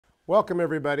Welcome,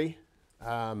 everybody.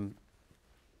 I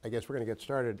guess we're going to get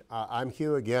started. I'm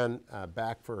Hugh again,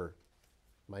 back for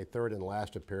my third and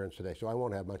last appearance today, so I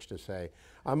won't have much to say.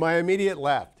 On my immediate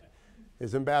left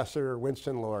is Ambassador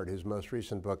Winston Lord, his most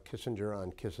recent book, Kissinger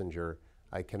on Kissinger.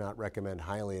 I cannot recommend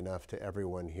highly enough to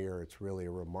everyone here. It's really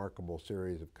a remarkable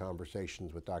series of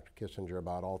conversations with Dr. Kissinger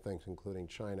about all things, including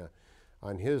China.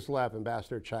 On his left,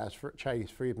 Ambassador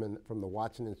Freeman from the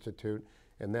Watson Institute,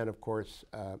 and then, of course,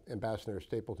 Ambassador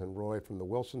Stapleton Roy from the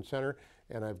Wilson Center.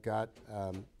 And I've got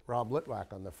Rob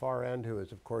Litwak on the far end, who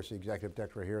is, of course, the executive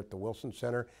director here at the Wilson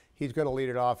Center. He's going to lead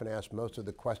it off and ask most of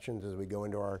the questions as we go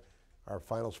into our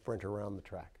final sprint around the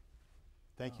track.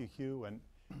 Thank you, Hugh, and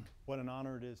what an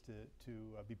honor it is to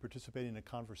be participating in a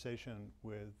conversation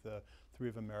with three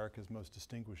of America's most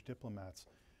distinguished diplomats.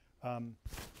 Am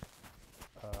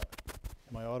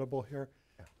I audible here?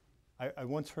 Yeah. I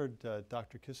once heard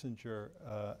Dr. Kissinger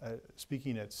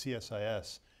speaking at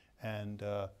CSIS, and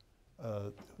the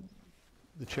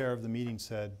chair of the meeting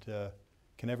said,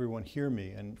 "Can everyone hear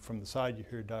me?" And from the side, you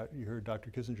heard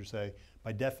Dr. Kissinger say,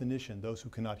 "By definition, those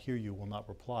who cannot hear you will not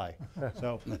reply."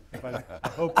 So I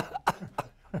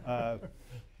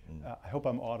hope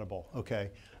I'm audible. Okay.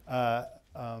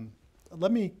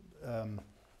 Let me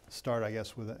start, I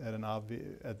guess, with at an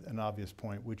obvious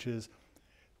point, which is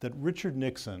that Richard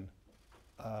Nixon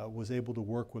was able to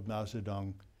work with Mao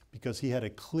Zedong because he had a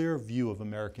clear view of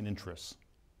American interests.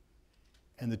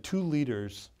 And the two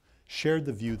leaders shared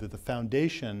the view that the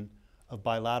foundation of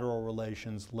bilateral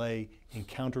relations lay in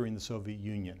countering the Soviet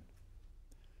Union.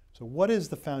 So what is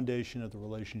the foundation of the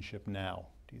relationship now,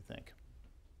 do you think?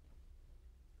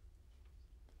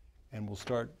 And we'll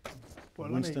start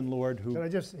with Winston Lord, who... Can I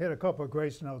just hit a couple of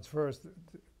grace notes first,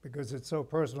 because it's so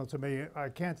personal to me. I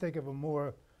can't think of a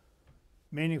more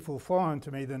meaningful forum to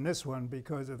me than this one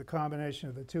because of the combination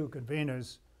of the two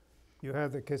conveners. You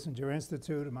have the Kissinger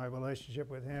Institute and my relationship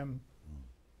with him.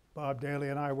 Bob Daley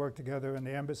and I worked together in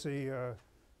the embassy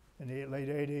in the late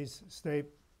 80s. Stape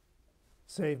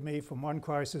saved me from one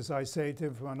crisis. I saved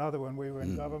him from another when we were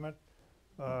in government.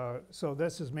 So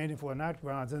this is meaningful in that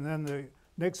grounds. And then the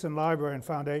Nixon Library and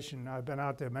Foundation, I've been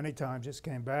out there many times, just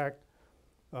came back.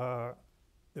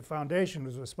 The foundation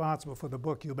was responsible for the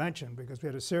book you mentioned because we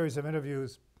had a series of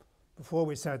interviews before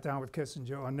we sat down with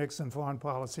Kissinger on Nixon foreign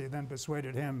policy, and then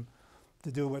persuaded him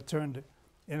to do what turned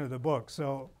into the book.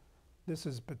 So this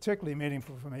is particularly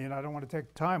meaningful for me, and I don't want to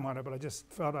take time on it, but I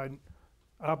just felt I'm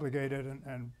obligated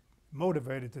and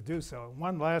motivated to do so.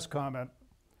 One last comment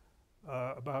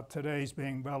about today's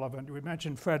being relevant. We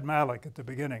mentioned Fred Malek at the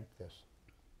beginning. Yes.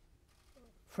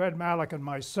 Fred Malek and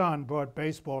my son brought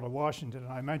baseball to Washington,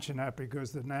 and I mention that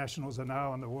because the Nationals are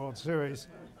now in the World Series.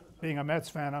 Being a Mets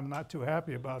fan, I'm not too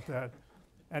happy about that.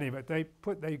 Anyway,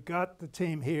 they got the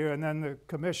team here, and then the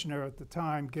commissioner at the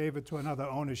time gave it to another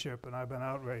ownership, and I've been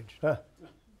outraged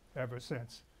ever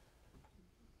since.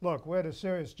 Look, we're at a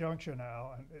serious juncture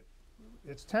now, and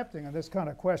it's tempting in this kind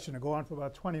of question to go on for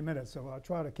about 20 minutes, so I'll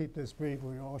try to keep this brief.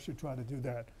 We all should try to do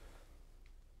that.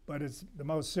 But it's the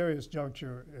most serious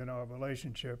juncture in our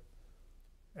relationship.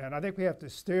 And I think we have to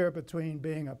steer between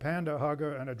being a panda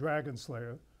hugger and a dragon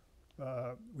slayer.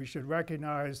 We should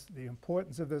recognize the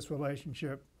importance of this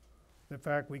relationship, the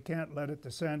fact we can't let it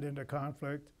descend into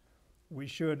conflict. We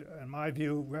should, in my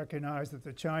view, recognize that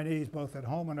the Chinese, both at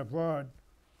home and abroad,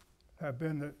 have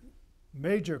been the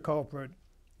major culprit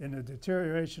in the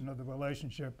deterioration of the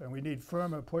relationship, and we need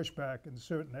firmer pushback in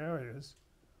certain areas.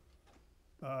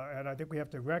 And I think we have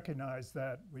to recognize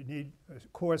that we need a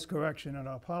course correction in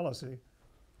our policy.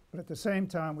 But at the same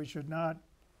time, we should not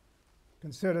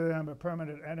consider them a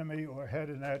permanent enemy or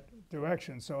head in that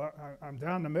direction. So I'm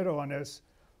down the middle on this,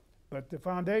 but the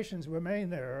foundations remain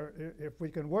there if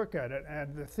we can work at it.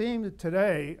 And the theme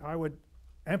today, I would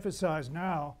emphasize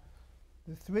now,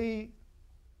 the three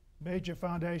major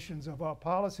foundations of our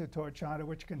policy toward China,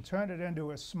 which can turn it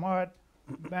into a smart,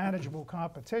 manageable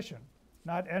competition,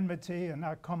 not enmity and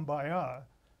not kumbaya,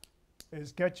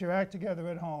 is get your act together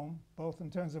at home, both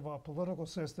in terms of our political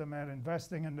system and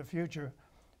investing in the future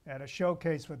and a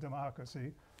showcase for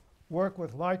democracy. Work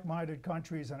with like-minded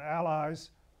countries and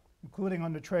allies, including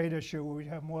on the trade issue where we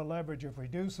have more leverage if we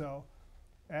do so,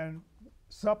 and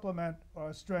supplement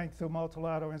our strength through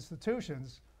multilateral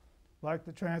institutions like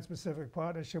the Trans-Pacific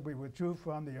Partnership we withdrew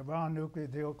from, the Iran nuclear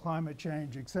deal, climate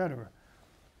change, et cetera.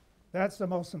 That's the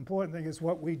most important thing, is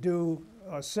what we do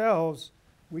ourselves.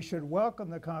 We should welcome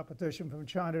the competition from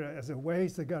China as a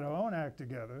ways to get our own act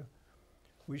together.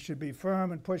 We should be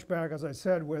firm and push back, as I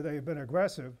said, where they've been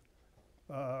aggressive.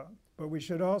 But we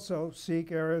should also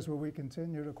seek areas where we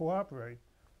continue to cooperate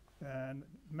and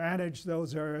manage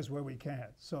those areas where we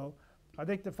can't. So I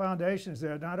think the foundation is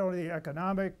there, not only the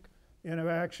economic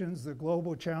interactions, the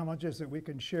global challenges that we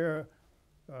can share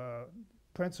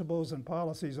principles and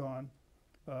policies on,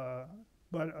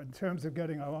 but in terms of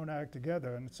getting our own act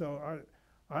together. And so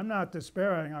I'm not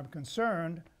despairing, I'm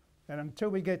concerned, and until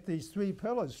we get these three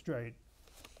pillars straight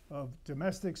of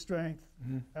domestic strength,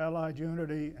 allied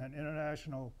unity, and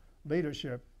international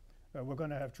leadership, we're going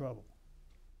to have trouble.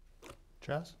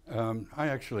 Chas?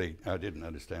 I didn't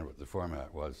understand what the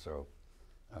format was, so.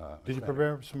 Did you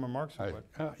prepare some remarks?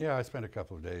 Yeah, I spent a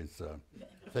couple of days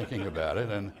thinking about it,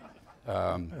 and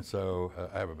so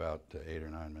I have about 8 or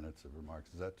 9 minutes of remarks.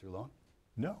 Is that too long?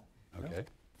 No. Okay. No.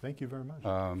 Thank you very much.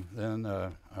 Then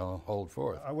I'll hold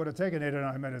forth. I would have taken 8 or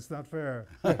 9 minutes, not fair.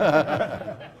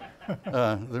 The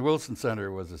Wilson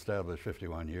Center was established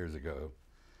 51 years ago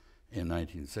in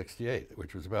 1968,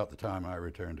 which was about the time I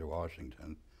returned to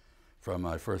Washington from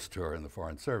my first tour in the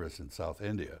Foreign Service in South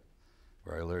India,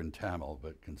 where I learned Tamil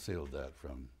but concealed that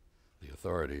from the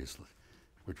authorities,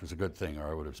 which was a good thing,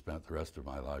 or I would have spent the rest of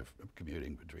my life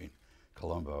commuting between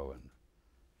Colombo and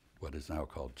what is now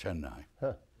called Chennai.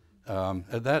 Huh.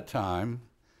 At that time,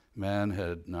 man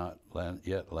had not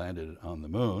yet landed on the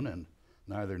moon, and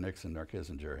neither Nixon nor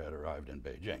Kissinger had arrived in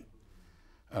Beijing.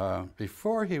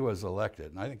 Before he was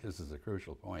elected, and I think this is a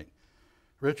crucial point,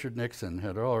 Richard Nixon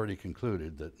had already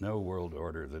concluded that no world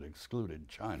order that excluded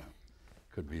China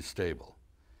could be stable.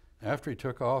 After he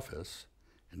took office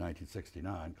in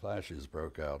 1969, clashes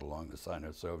broke out along the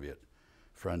Sino-Soviet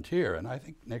frontier, and I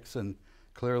think Nixon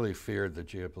clearly feared the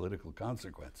geopolitical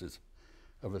consequences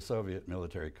of a Soviet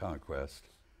military conquest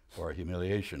or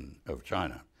humiliation of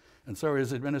China. And so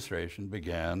his administration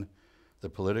began the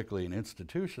politically and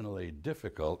institutionally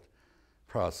difficult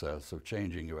process of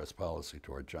changing U.S. policy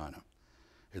toward China.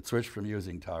 It switched from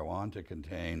using Taiwan to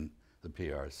contain the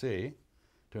PRC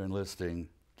to enlisting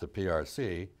the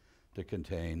PRC to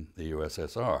contain the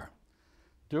USSR.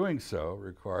 Doing so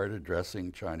required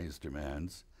addressing Chinese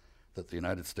demands that the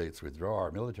United States withdraw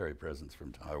our military presence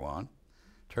from Taiwan,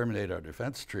 terminate our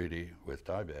defense treaty with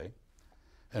Taipei,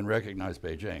 and recognize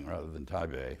Beijing rather than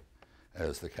Taipei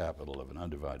as the capital of an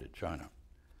undivided China.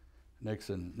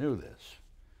 Nixon knew this.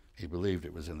 He believed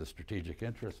it was in the strategic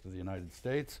interest of the United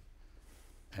States,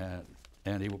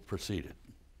 and he proceeded.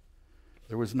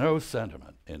 There was no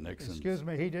sentiment in Nixon's... Excuse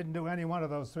me, he didn't do any one of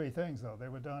those three things, though. They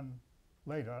were done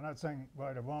later. I'm not saying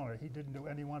right or wrong. He didn't do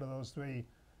any one of those three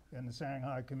in the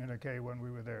Shanghai communique when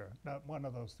we were there. Not one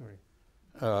of those three.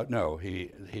 No,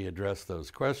 he addressed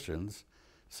those questions,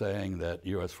 saying that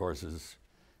U.S. forces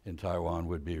in Taiwan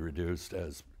would be reduced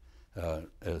as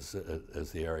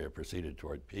the area proceeded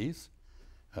toward peace.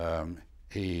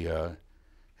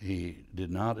 He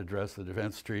did not address the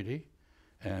defense treaty,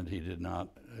 and he did not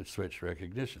switch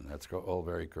recognition. That's all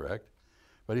very correct.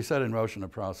 But he set in motion a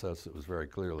process that was very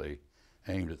clearly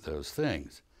aimed at those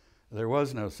things. There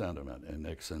was no sentiment in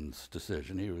Nixon's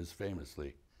decision. He was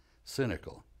famously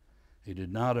cynical. He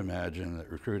did not imagine that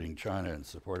recruiting China in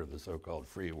support of the so-called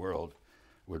free world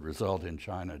would result in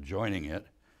China joining it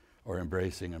or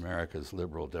embracing America's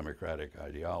liberal democratic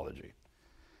ideology.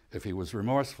 If he was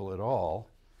remorseful at all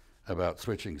about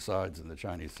switching sides in the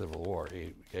Chinese Civil War,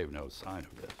 he gave no sign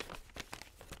of this.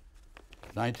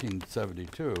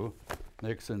 1972,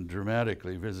 Nixon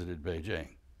dramatically visited Beijing,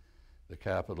 the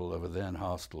capital of a then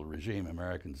hostile regime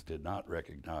Americans did not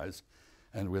recognize,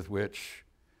 and with which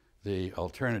the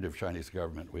alternative Chinese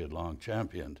government we had long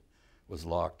championed was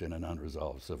locked in an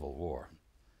unresolved civil war.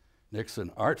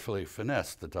 Nixon artfully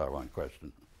finessed the Taiwan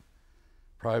question,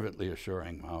 privately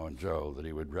assuring Mao and Zhou that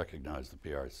he would recognize the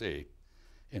PRC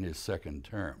in his second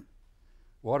term.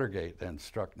 Watergate then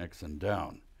struck Nixon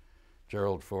down.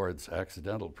 Gerald Ford's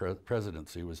accidental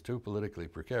presidency was too politically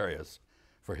precarious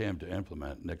for him to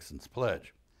implement Nixon's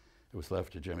pledge. It was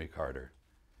left to Jimmy Carter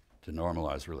to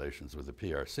normalize relations with the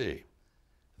PRC,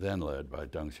 then led by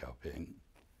Deng Xiaoping.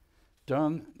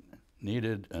 Deng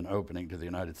needed an opening to the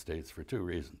United States for two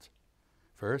reasons.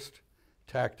 First,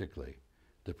 tactically,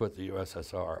 to put the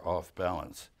USSR off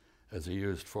balance, as he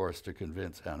used force to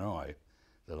convince Hanoi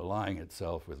that allying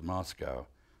itself with Moscow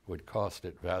would cost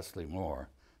it vastly more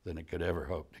than it could ever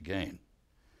hope to gain.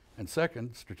 And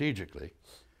second, strategically,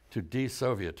 to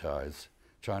de-Sovietize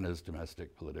China's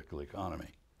domestic political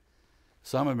economy.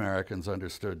 Some Americans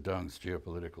understood Deng's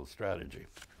geopolitical strategy.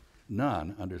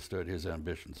 None understood his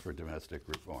ambitions for domestic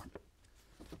reform.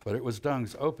 But it was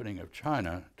Deng's opening of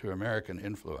China to American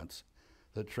influence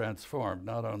that transformed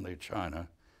not only China,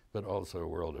 but also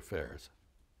world affairs.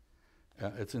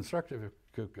 It's instructive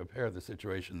to compare the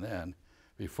situation then,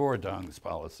 before Deng's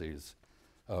policies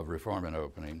of reform and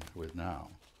opening, with now.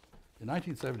 In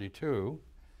 1972,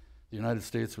 The United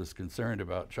States was concerned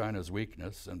about China's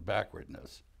weakness and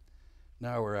backwardness.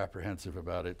 Now we're apprehensive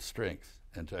about its strength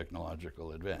and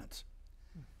technological advance.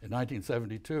 In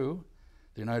 1972,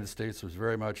 the United States was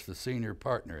very much the senior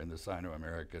partner in the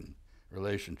Sino-American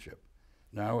relationship.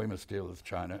 Now we must deal with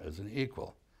China as an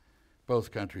equal.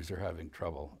 Both countries are having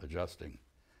trouble adjusting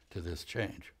to this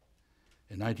change.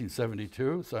 In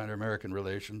 1972, Sino-American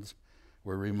relations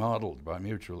were remodeled by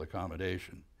mutual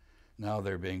accommodation. Now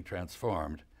they're being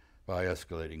transformed by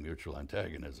escalating mutual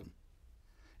antagonism.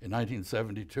 In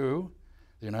 1972,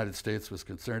 the United States was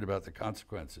concerned about the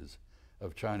consequences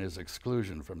of China's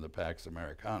exclusion from the Pax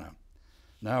Americana.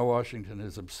 Now Washington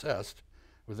is obsessed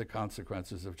with the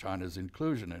consequences of China's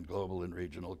inclusion in global and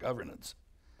regional governance.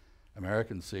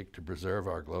 Americans seek to preserve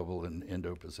our global and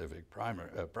Indo-Pacific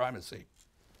primacy.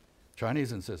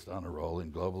 Chinese insist on a role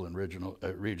in global and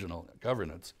regional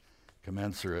governance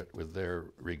commensurate with their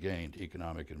regained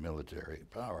economic and military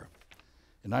power.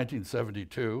 In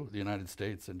 1972, the United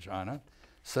States and China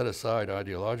set aside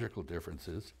ideological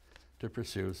differences to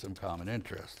pursue some common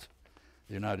interests.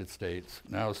 The United States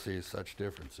now sees such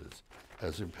differences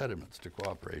as impediments to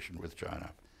cooperation with China,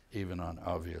 even on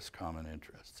obvious common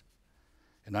interests.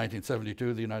 In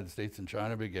 1972, the United States and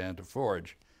China began to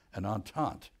forge an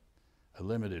entente, a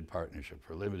limited partnership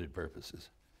for limited purposes,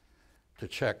 to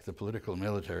check the political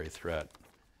military threat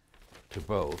to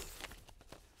both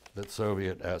that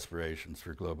Soviet aspirations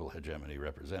for global hegemony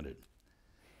represented.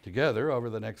 Together, over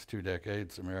the next 2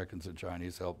 decades, Americans and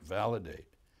Chinese helped validate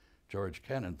George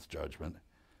Kennan's judgment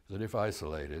that if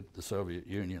isolated, the Soviet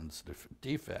Union's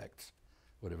defects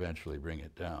would eventually bring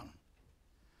it down.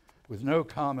 With no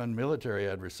common military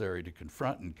adversary to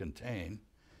confront and contain,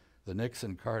 the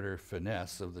Nixon-Carter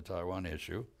finesse of the Taiwan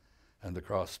issue and the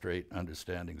cross-strait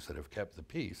understandings that have kept the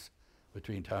peace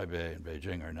between Taipei and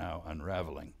Beijing are now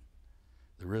unraveling.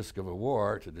 The risk of a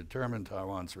war to determine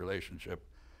Taiwan's relationship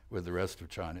with the rest of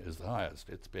China is the highest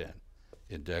it's been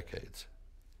in decades.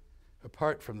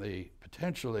 Apart from the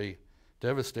potentially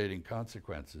devastating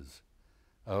consequences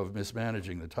of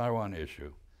mismanaging the Taiwan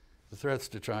issue, the threats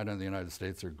to China and the United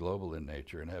States are global in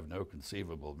nature and have no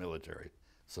conceivable military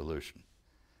solution.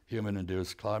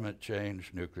 Human-induced climate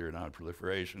change, nuclear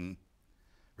nonproliferation,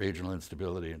 regional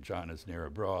instability in China's near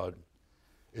abroad,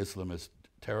 Islamist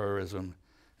terrorism,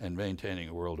 and maintaining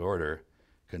a world order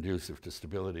conducive to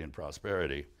stability and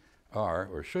prosperity are,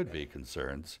 or should be,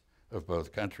 concerns of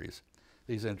both countries.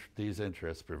 These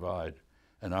interests provide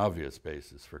an obvious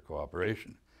basis for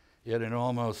cooperation. Yet in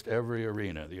almost every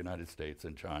arena, the United States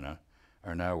and China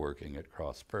are now working at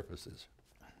cross purposes.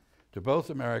 To both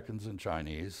Americans and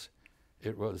Chinese,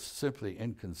 it was simply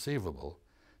inconceivable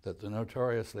that the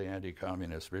notoriously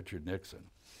anti-communist Richard Nixon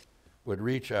would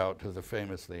reach out to the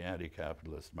famously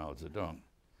anti-capitalist Mao Zedong.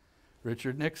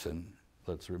 Richard Nixon,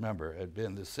 let's remember, had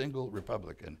been the single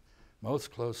Republican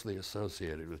most closely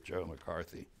associated with Joe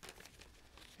McCarthy.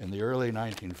 In the early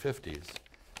 1950s,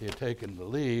 he had taken the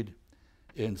lead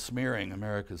in smearing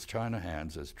America's China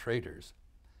hands as traitors,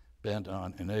 bent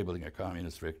on enabling a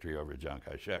communist victory over Chiang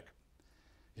Kai-shek.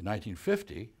 In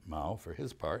 1950, Mao, for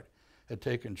his part, had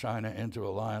taken China into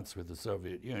alliance with the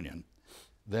Soviet Union,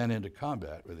 then into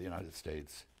combat with the United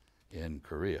States in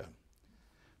Korea.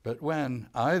 But when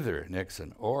either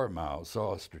Nixon or Mao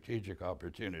saw a strategic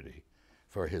opportunity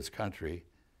for his country,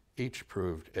 each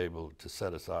proved able to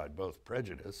set aside both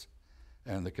prejudice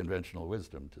and the conventional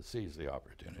wisdom to seize the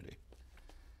opportunity.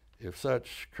 If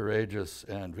such courageous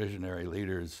and visionary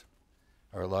leaders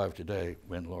are alive today,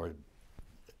 when Lord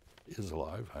is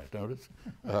alive, I notice,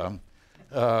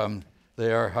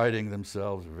 they are hiding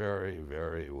themselves very,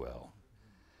 very well.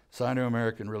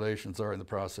 Sino-American relations are in the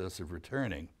process of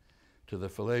returning to the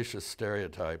fallacious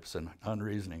stereotypes and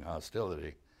unreasoning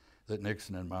hostility that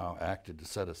Nixon and Mao acted to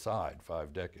set aside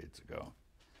 5 decades ago.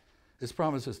 This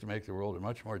promises to make the world a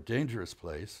much more dangerous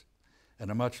place and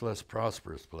a much less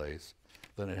prosperous place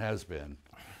than it has been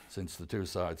since the two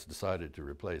sides decided to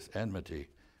replace enmity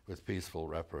with peaceful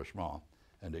rapprochement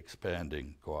and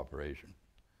expanding cooperation.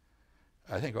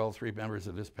 I think all 3 members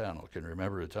of this panel can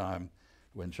remember a time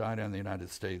when China and the United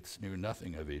States knew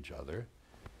nothing of each other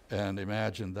and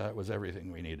imagined that was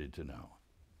everything we needed to know.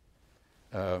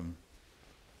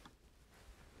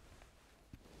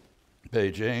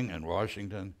 Beijing and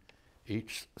Washington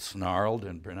each snarled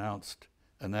and pronounced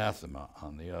anathema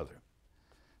on the other.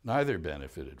 Neither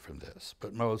benefited from this,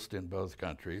 but most in both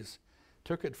countries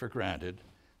took it for granted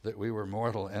that we were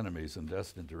mortal enemies and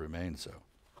destined to remain so.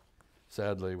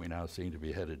 Sadly, we now seem to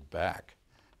be headed back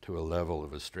to a level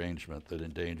of estrangement that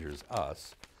endangers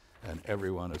us and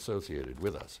everyone associated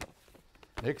with us.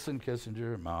 Nixon,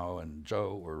 Kissinger, Mao, and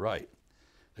Zhou were right.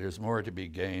 There's more to be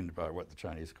gained by what the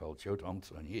Chinese call 求同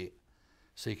存异,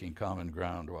 seeking common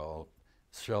ground while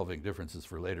shelving differences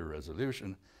for later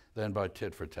resolution, than by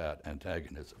tit-for-tat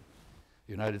antagonism.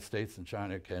 The United States and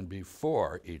China can be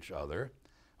for each other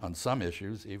on some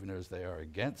issues, even as they are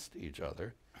against each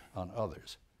other on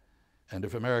others. And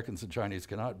if Americans and Chinese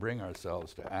cannot bring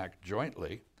ourselves to act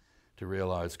jointly to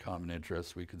realize common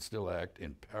interests, we can still act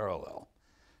in parallel,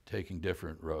 taking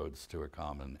different roads to a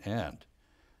common end,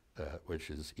 which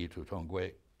is 一途同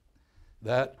归.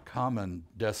 That common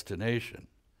destination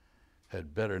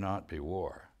had better not be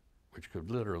war, which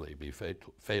could literally be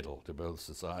fatal to both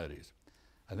societies.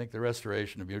 I think the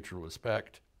restoration of mutual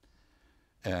respect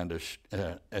is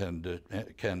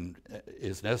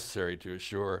necessary to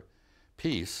assure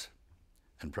peace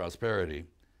and prosperity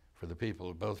for the people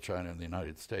of both China and the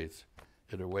United States.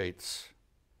 It awaits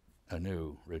a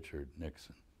new Richard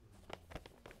Nixon.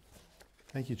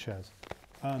 Thank you, Chaz.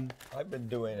 I've been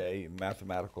doing a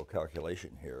mathematical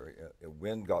calculation here.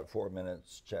 Wynn got 4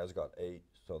 minutes, Chaz got 8,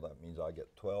 so that means I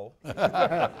get 12.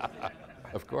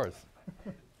 Of course.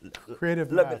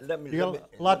 Creative Let math. me- You got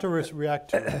a lot to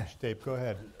react to, Stape. Go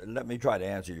ahead. Let me try to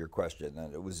answer your question.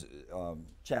 And it was,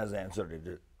 Chaz answered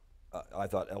it, I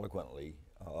thought, eloquently.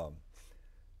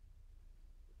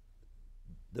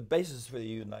 The basis for the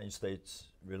United States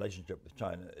relationship with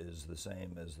China is the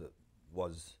same as it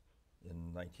was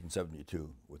in 1972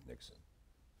 with Nixon,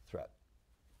 threat.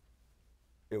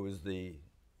 It was the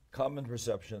common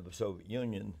perception of the Soviet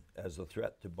Union as a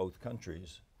threat to both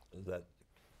countries that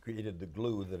created the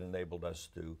glue that enabled us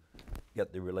to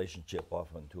get the relationship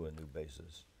off onto a new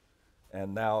basis.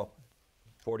 And now,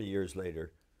 40 years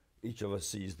later, each of us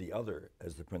sees the other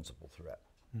as the principal threat.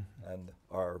 And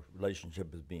our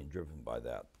relationship is being driven by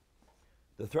that.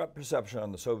 The threat perception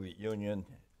on the Soviet Union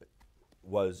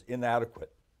was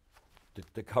inadequate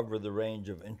to cover the range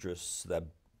of interests that,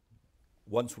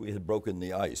 once we had broken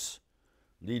the ice,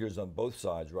 leaders on both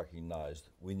sides recognized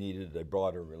we needed a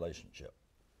broader relationship.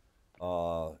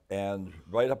 And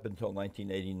right up until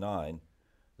 1989,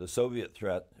 the Soviet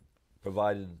threat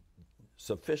provided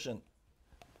sufficient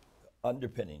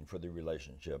underpinning for the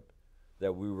relationship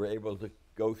that we were able to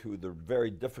go through the very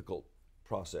difficult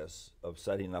process of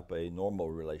setting up a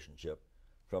normal relationship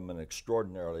from an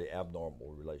extraordinarily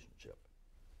abnormal relationship.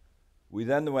 We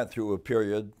then went through a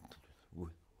period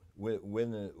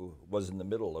when it was in the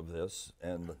middle of this,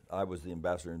 and I was the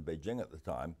ambassador in Beijing at the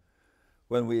time,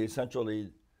 when we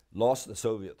essentially lost the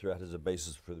Soviet threat as a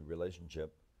basis for the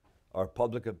relationship. Our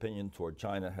public opinion toward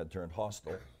China had turned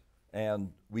hostile,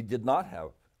 and we did not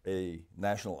have a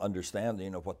national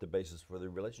understanding of what the basis for the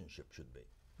relationship should be.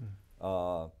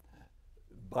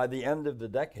 By the end of the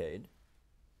decade,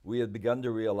 we had begun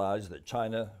to realize that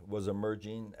China was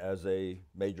emerging as a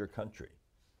major country.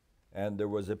 And there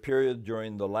was a period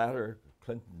during the latter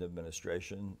Clinton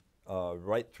administration,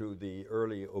 right through the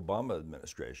early Obama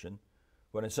administration,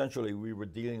 when essentially we were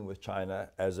dealing with China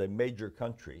as a major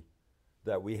country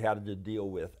that we had to deal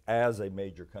with as a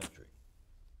major country.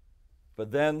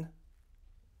 But then,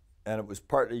 and it was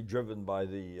partly driven by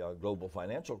the global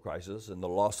financial crisis and the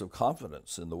loss of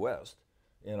confidence in the West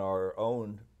in our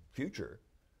own future,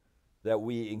 that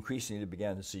we increasingly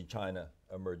began to see China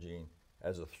emerging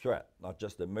as a threat, not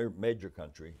just a major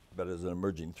country, but as an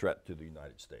emerging threat to the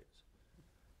United States.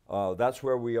 That's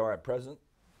where we are at present,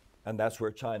 and that's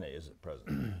where China is at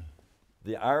present.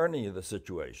 The irony of the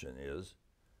situation is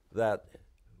that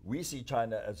we see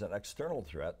China as an external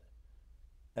threat,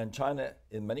 and China,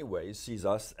 in many ways, sees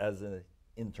us as an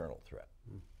internal threat.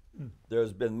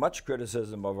 There's been much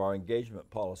criticism of our engagement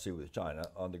policy with China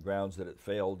on the grounds that it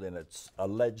failed in its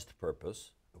alleged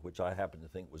purpose, which I happen to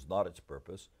think was not its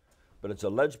purpose, but its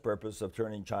alleged purpose of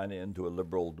turning China into a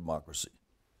liberal democracy.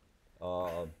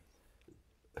 And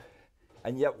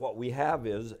yet what we have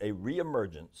is a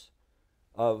reemergence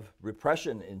of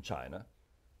repression in China,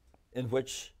 in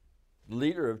which the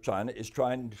leader of China is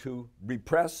trying to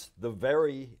repress the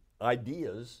very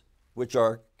ideas which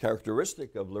are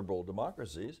characteristic of liberal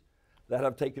democracies that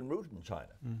have taken root in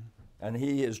China. And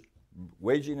he is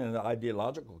waging an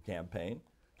ideological campaign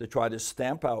to try to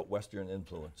stamp out Western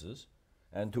influences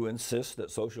and to insist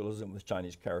that socialism with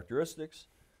Chinese characteristics,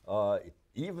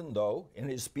 even though in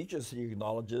his speeches he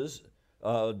acknowledges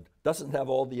doesn't have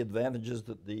all the advantages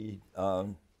that the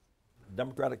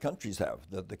democratic countries have,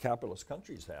 that the capitalist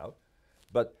countries have,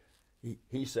 but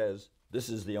he says this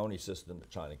is the only system that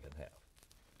China can have.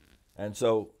 And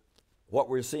so what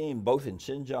we're seeing both in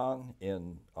Xinjiang,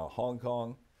 in Hong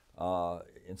Kong,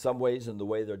 in some ways in the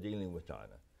way they're dealing with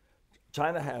China.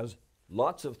 China has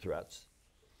lots of threats,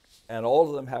 and all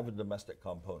of them have a domestic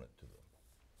component to them.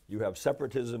 You have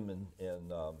separatism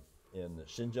in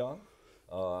Xinjiang.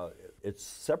 It's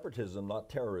separatism, not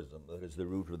terrorism, that is the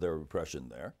root of their repression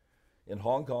there. In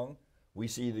Hong Kong, we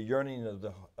see the yearning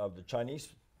of the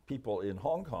Chinese people in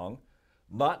Hong Kong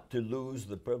not to lose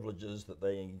the privileges that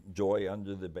they enjoy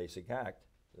under the Basic Act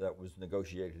that was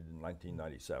negotiated in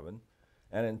 1997.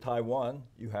 And in Taiwan,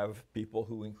 you have people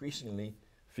who increasingly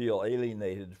feel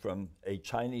alienated from a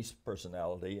Chinese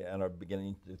personality and are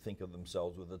beginning to think of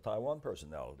themselves with a Taiwan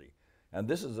personality. And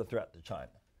this is a threat to China.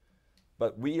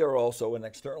 But we are also an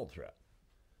external threat.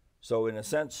 So in a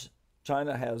sense,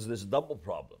 China has this double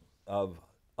problem of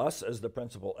us as the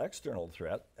principal external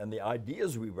threat and the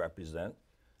ideas we represent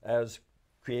as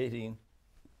creating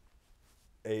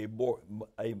a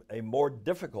more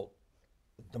difficult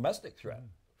domestic threat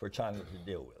for China to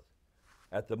deal with.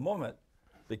 At the moment,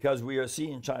 because we are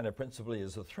seeing China principally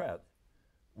as a threat,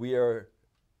 we are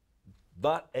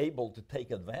not able to take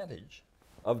advantage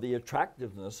of the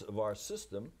attractiveness of our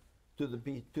system to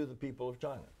the people of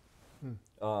China.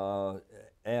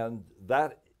 And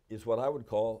that is what I would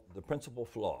call the principal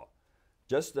flaw.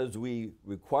 Just as we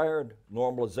required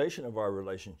normalization of our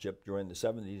relationship during the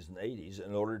 70s and 80s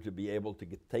in order to be able to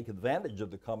take advantage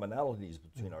of the commonalities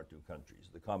between our two countries,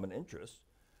 the common interests,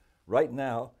 right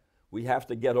now we have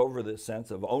to get over this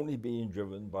sense of only being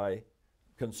driven by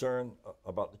concern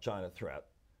about the China threat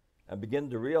and begin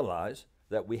to realize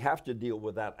that we have to deal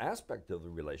with that aspect of the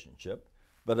relationship.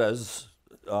 But as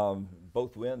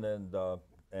both Win and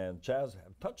Chaz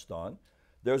have touched on,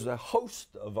 there's a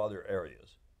host of other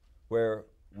areas where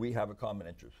we have a common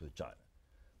interest with China.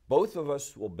 Both of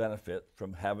us will benefit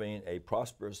from having a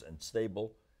prosperous and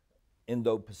stable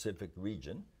Indo-Pacific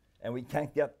region, and we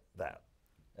can't get that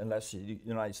unless the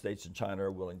United States and China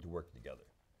are willing to work together.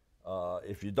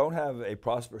 If you don't have a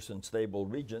prosperous and stable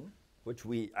region, which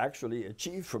we actually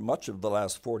achieved for much of the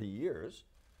last 40 years,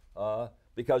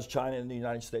 because China and the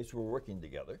United States were working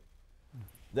together,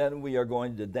 then we are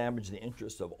going to damage the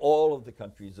interests of all of the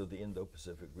countries of the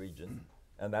Indo-Pacific region,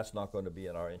 and that's not going to be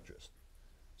in our interest.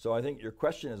 So I think your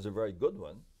question is a very good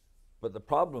one, but the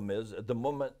problem is, at the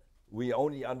moment, we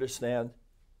only understand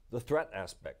the threat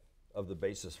aspect of the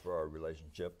basis for our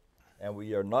relationship, and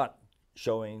we are not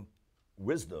showing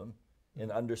wisdom in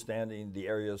understanding the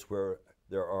areas where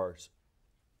there are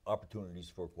opportunities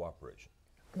for cooperation.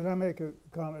 Could I make a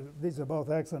comment? These are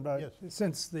both excellent, but Yes.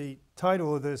 since the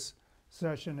title of this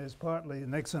session is partly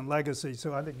Nixon legacy,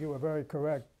 so I think you were very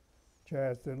correct,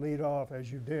 Chaz, to lead off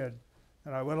as you did.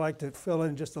 And I would like to fill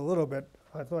in just a little bit.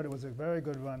 I thought it was a very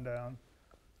good rundown,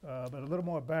 but a little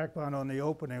more background on the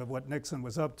opening of what Nixon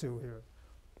was up to here.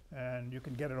 And you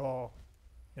can get it all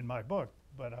in my book,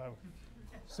 but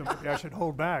simply I should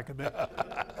hold back a bit.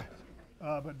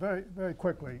 But very, very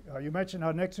quickly, you mentioned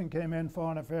how Nixon came in,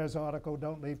 Foreign Affairs article,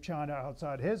 don't leave China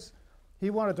outside his. He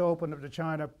wanted to open up to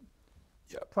China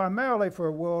primarily for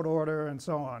a world order and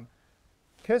so on.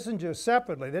 Kissinger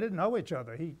separately, they didn't know each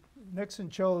other. Nixon,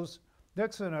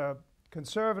 a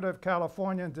conservative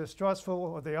Californian,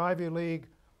 distrustful of the Ivy League,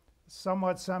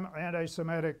 somewhat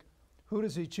anti-Semitic. Who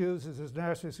does he choose as his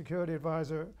national security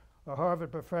advisor? A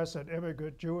Harvard professor, an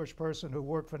immigrant Jewish person who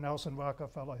worked for Nelson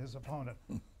Rockefeller, his opponent.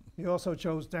 He also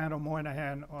chose Daniel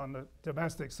Moynihan on the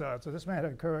domestic side. So this man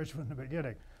had courage from the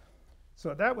beginning.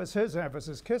 So that was his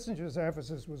emphasis. Kissinger's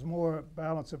emphasis was more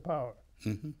balance of power.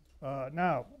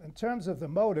 Now, in terms of the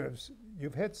motives,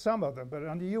 you've hit some of them, but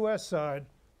on the U.S. side,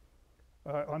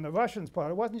 on the Russians'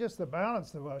 part, it wasn't just to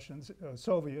balance the Russians,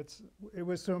 Soviets, it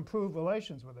was to improve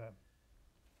relations with them.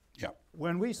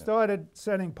 When we started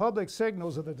sending public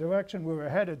signals of the direction we were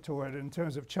headed toward in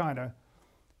terms of China,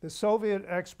 the Soviet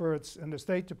experts in the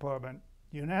State Department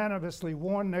unanimously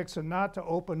warned Nixon not to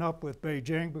open up with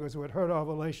Beijing because it would hurt our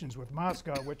relations with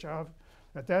Moscow, which at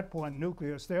that point,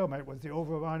 nuclear stalemate was the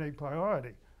overriding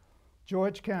priority.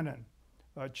 George Kennan,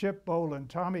 Chip Bolin,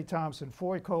 Tommy Thompson,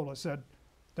 Foy Kohler said,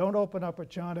 don't open up with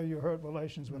China, you hurt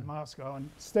relations with Moscow. And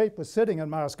State was sitting in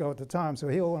Moscow at the time, so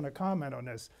he'll want to comment on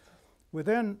this.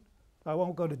 Within, I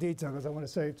won't go to detail because I want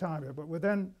to save time here, but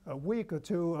within a week or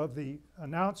two of the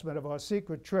announcement of our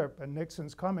secret trip and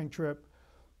Nixon's coming trip,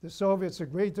 the Soviets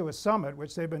agreed to a summit,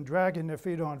 which they've been dragging their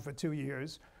feet on for 2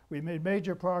 years. We made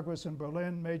major progress in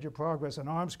Berlin, major progress in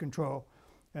arms control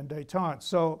and détente.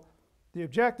 So the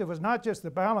objective was not just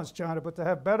to balance China, but to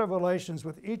have better relations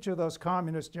with each of those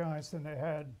communist giants than they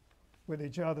had with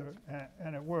each other,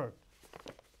 and it worked.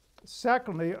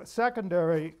 Secondly,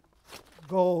 secondary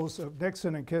goals of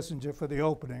Nixon and Kissinger for the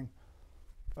opening,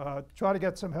 try to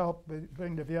get some help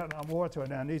bring the Vietnam War to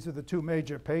an end. These are the two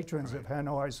major patrons of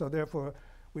Hanoi, so therefore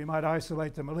we might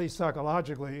isolate them, at least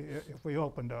psychologically, if we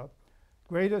opened up.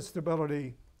 Greater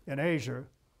stability in Asia,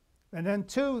 And then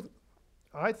two,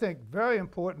 I think, very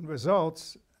important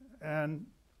results and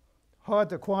hard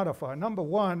to quantify. Number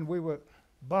one, we were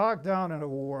bogged down in a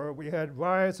war. We had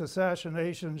riots,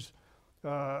 assassinations,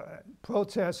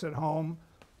 protests at home,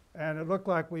 and it looked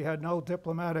like we had no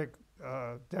diplomatic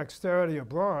dexterity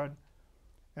abroad.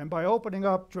 And by opening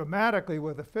up dramatically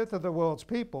with a fifth of the world's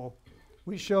people,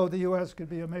 we showed the U.S. could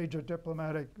be a major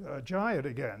diplomatic giant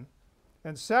again.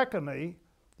 And secondly,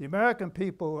 the American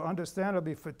people were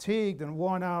understandably fatigued and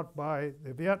worn out by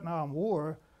the Vietnam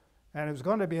War, and it was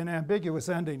going to be an ambiguous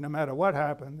ending no matter what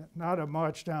happened, not a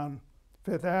march down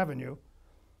Fifth Avenue.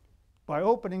 By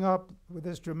opening up with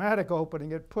this dramatic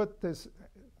opening, it put this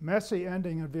messy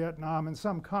ending in Vietnam in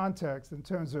some context in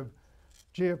terms of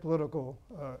geopolitical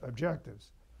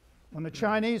objectives. On the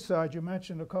Chinese side, you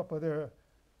mentioned a couple of their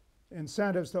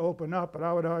incentives to open up, but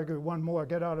I would argue one more,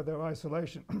 get out of their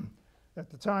isolation. At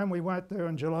the time we went there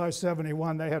in July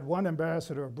 '71, they had one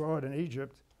ambassador abroad in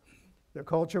Egypt. The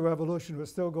Cultural Revolution was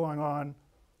still going on.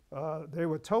 They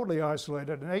were totally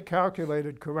isolated, and they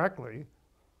calculated correctly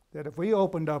that if we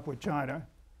opened up with China,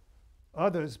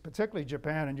 others, particularly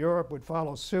Japan and Europe, would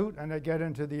follow suit, and they'd get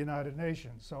into the United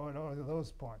Nations. So at all of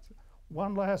those points.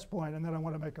 One last point, and then I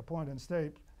want to make a point in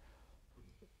state.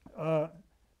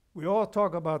 We all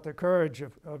talk about the courage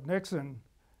of Nixon,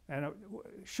 and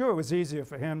sure, it was easier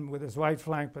for him with his right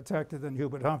flank protected than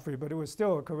Hubert Humphrey, but it was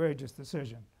still a courageous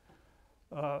decision.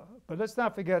 But let's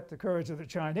not forget the courage of the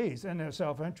Chinese and their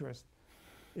self-interest.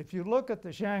 If you look at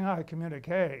the Shanghai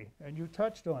communique, and you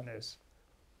touched on this,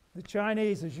 the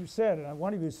Chinese, as you said, and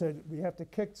one of you said, we have to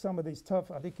kick some of these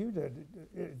tough, I think you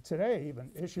did today even,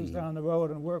 issues down the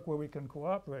road and work where we can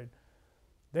cooperate.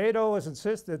 They'd always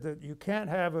insisted that you can't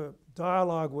have a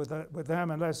dialogue with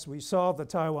them unless we solve the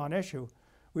Taiwan issue.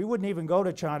 We wouldn't even go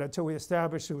to China until we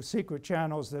established through secret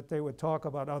channels that they would talk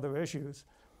about other issues.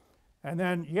 And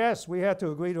then, yes, we had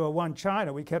to agree to a one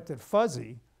China. We kept it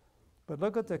fuzzy. But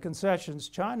look at the concessions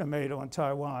China made on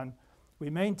Taiwan. We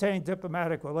maintained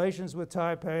diplomatic relations with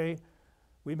Taipei.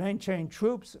 We maintained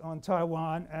troops on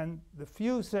Taiwan. And the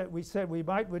few that we said we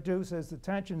might reduce as the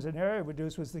tensions in the area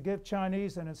reduced was to give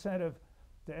Chinese an incentive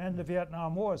to end the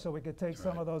Vietnam War so we could take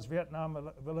some of those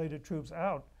Vietnam-related troops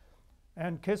out.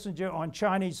 And Kissinger on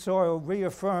Chinese soil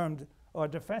reaffirmed our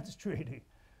defense treaty.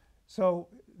 So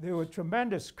there was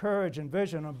tremendous courage and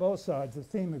vision on both sides, the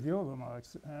theme of your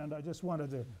remarks. And I just wanted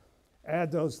to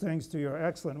add those things to your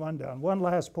excellent rundown. One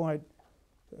last point,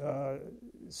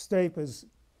 Stape has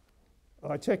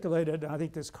articulated, and I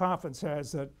think this conference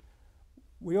has, that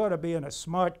we ought to be in a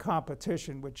smart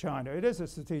competition with China. It is a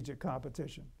strategic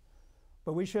competition.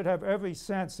 But we should have every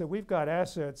sense that we've got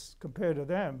assets compared to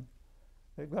them.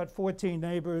 They've got 14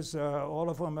 neighbors, all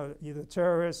of them are either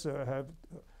terrorists or have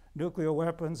nuclear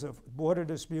weapons, of border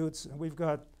disputes, and we've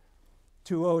got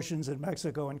 2 oceans in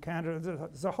Mexico and Canada.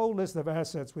 There's a whole list of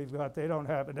assets we've got they don't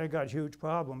have, and they've got huge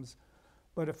problems.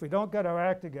 But if we don't get our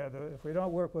act together, if we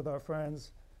don't work with our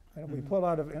friends, and we pull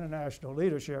out of international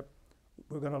leadership,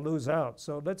 we're going to lose out.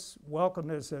 So let's welcome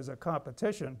this as a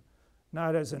competition,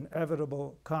 not as an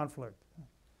inevitable conflict.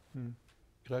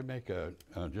 Could I make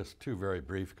just 2 very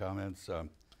brief comments?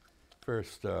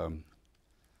 First, on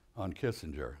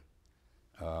Kissinger.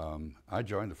 I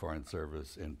joined the Foreign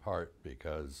Service in part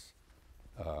because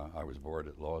I was bored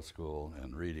at law school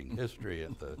and reading history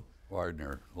at the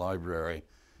Widener Library,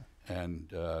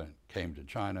 and came to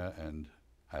China and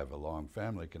have a long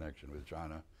family connection with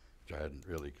China, which I hadn't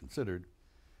really considered.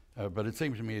 But it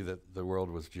seemed to me that the world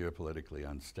was geopolitically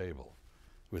unstable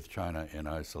with China in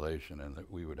isolation, and that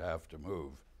we would have to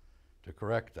move to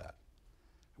correct that.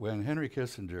 When Henry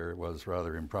Kissinger was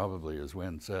rather improbably, as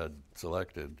Wynne said,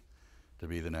 selected to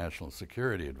be the National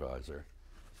Security Advisor,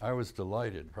 I was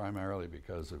delighted primarily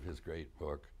because of his great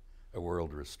book, A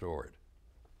World Restored.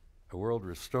 A World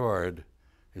Restored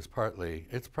is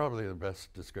it's probably the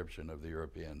best description of the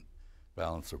European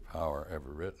balance of power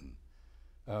ever written.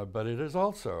 But it is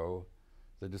also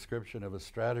the description of a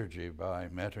strategy by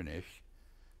Metternich,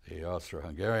 the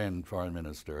Austro-Hungarian foreign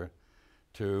minister,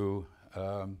 to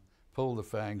pull the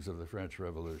fangs of the French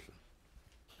Revolution.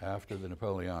 After the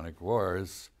Napoleonic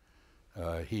Wars,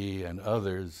 he and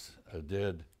others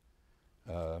did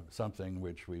something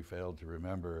which we failed to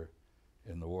remember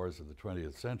in the wars of the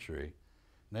 20th century.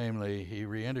 Namely, he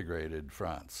reintegrated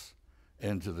France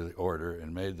into the order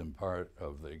and made them part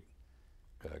of the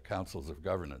councils of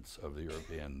governance of the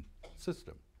European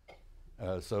system,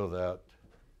 so that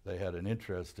they had an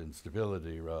interest in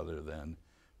stability rather than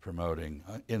promoting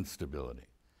instability.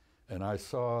 And I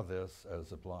saw this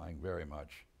as applying very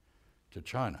much to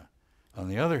China. On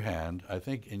the other hand, I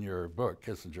think in your book,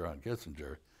 Kissinger on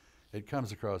Kissinger, it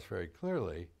comes across very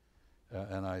clearly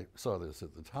and I saw this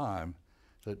at the time,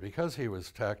 that because he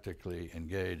was tactically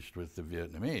engaged with the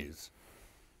Vietnamese,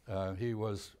 he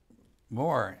was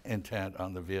more intent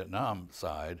on the Vietnam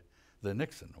side than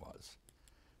Nixon was.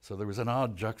 So there was an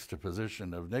odd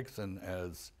juxtaposition of Nixon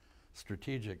as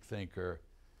strategic thinker,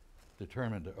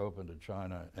 determined to open to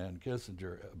China, and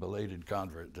Kissinger, a belated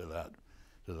convert to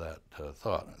that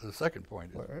thought. The second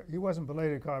point is... Well, he wasn't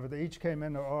belated convert. They each came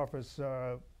into office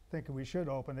thinking we should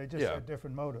open. They just had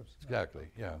different motives. Exactly,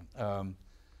 yeah.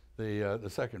 The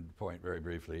second point, very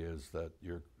briefly, is that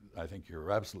I think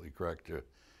you're absolutely correct to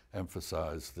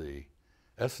emphasize the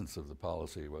essence of the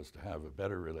policy was to have a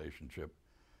better relationship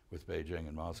with Beijing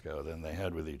and Moscow than they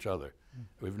had with each other.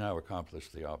 We've now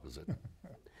accomplished the opposite.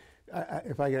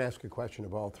 If I could ask a question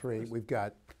of all three, we've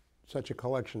got such a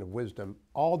collection of wisdom.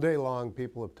 All day long,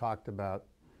 people have talked about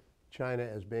China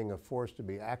as being a force to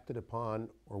be acted upon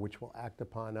or which will act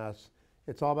upon us.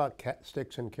 It's all about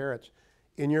sticks and carrots.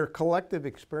 In your collective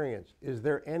experience, is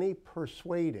there any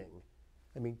persuading,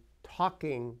 I mean,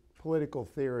 talking political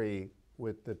theory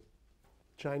with the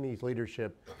Chinese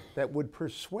leadership that would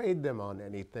persuade them on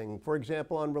anything? For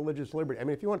example, on religious liberty. I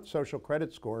mean, if you want social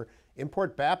credit score,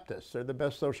 import Baptists. They're the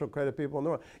best social credit people in the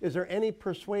world. Is there any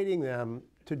persuading them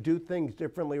to do things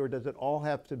differently, or does it all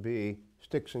have to be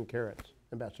sticks and carrots?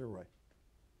 Ambassador Roy.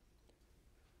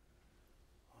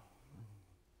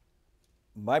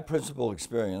 My principal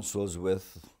experience was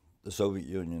with the Soviet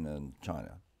Union and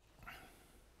China.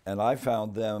 And I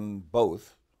found them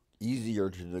both easier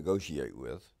to negotiate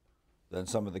with than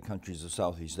some of the countries of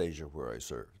Southeast Asia where I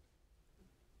served.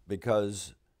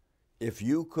 Because if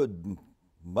you could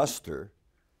muster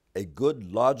a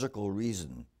good logical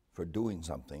reason for doing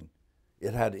something,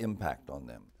 it had impact on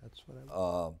them. That's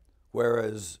what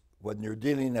Whereas when you're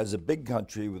dealing as a big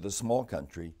country with a small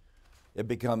country, it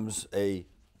becomes a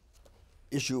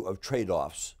issue of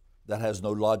trade-offs that has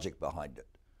no logic behind it.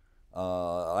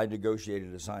 I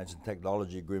negotiated a science and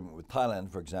technology agreement with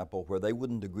Thailand, for example, where they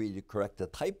wouldn't agree to correct a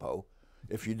typo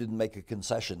if you didn't make a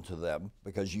concession to them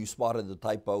because you spotted the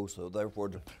typo, so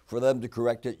therefore for them to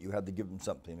correct it, you had to give them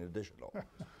something additional.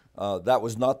 That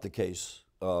was not the case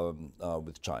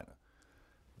with China.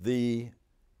 The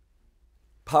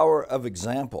power of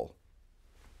example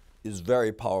is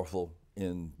very powerful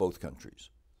in both countries.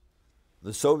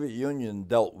 The Soviet Union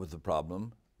dealt with the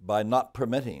problem by not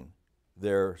permitting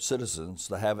their citizens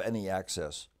to have any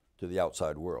access to the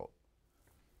outside world.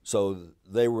 So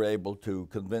they were able to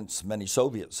convince many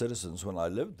Soviet citizens when I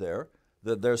lived there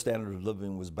that their standard of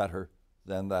living was better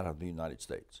than that of the United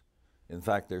States. In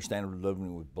fact, their standard of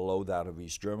living was below that of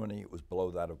East Germany, it was below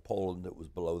that of Poland, it was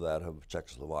below that of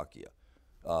Czechoslovakia.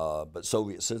 But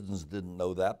Soviet citizens didn't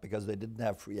know that because they didn't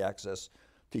have free access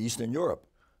to Eastern Europe.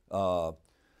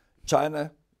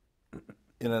 China,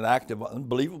 in an act of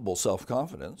unbelievable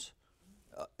self-confidence,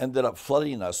 ended up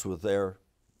flooding us with their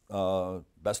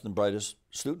best and brightest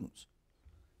students.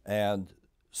 And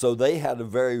so they had a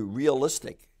very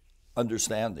realistic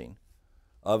understanding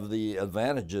of the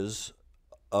advantages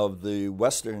of the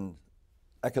Western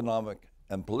economic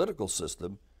and political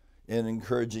system in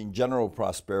encouraging general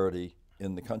prosperity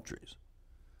in the countries.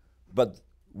 But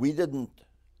we didn't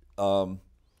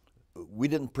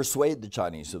persuade the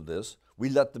Chinese of this. We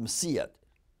let them see it.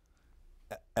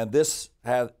 And this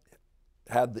had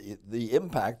the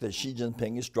impact that Xi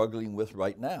Jinping is struggling with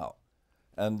right now.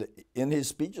 And in his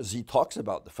speeches, he talks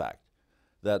about the fact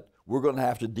that we're going to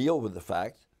have to deal with the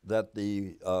fact that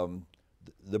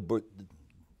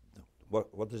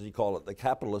what does he call it? The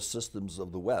capitalist systems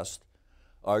of the West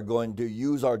are going to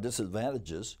use our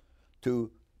disadvantages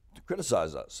to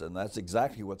criticize us. And that's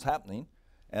exactly what's happening.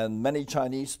 And many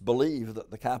Chinese believe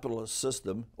that the capitalist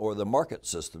system, or the market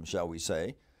system, shall we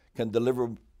say, can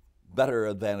deliver better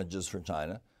advantages for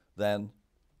China than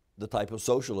the type of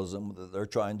socialism that they're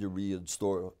trying to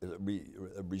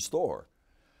restore.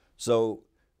 So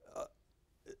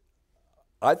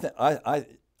I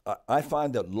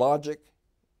find that logic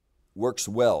works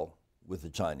well with the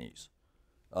Chinese.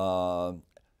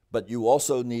 But you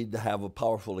also need to have a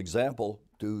powerful example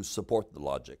to support the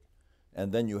logic.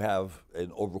 And then you have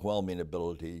an overwhelming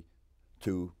ability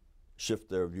to shift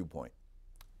their viewpoint.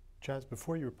 Chaz,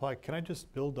 before you reply, can I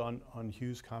just build on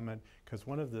Hugh's comment? Because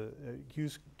one of the,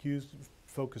 Hughes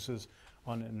focuses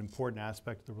on an important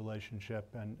aspect of the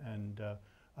relationship and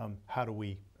how do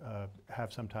we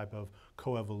have some type of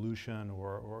coevolution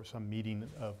or some meeting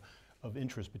of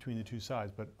interest between the two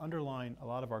sides. But underlying a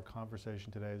lot of our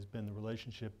conversation today has been the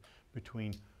relationship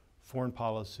between foreign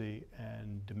policy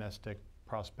and domestic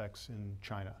prospects in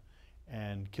China.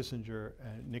 And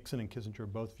Nixon and Kissinger are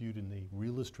both viewed in the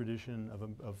realist tradition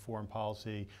of foreign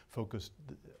policy, focused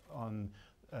on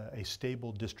a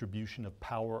stable distribution of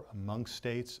power among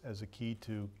states as a key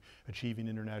to achieving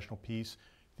international peace.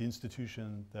 The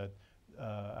institution that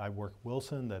I work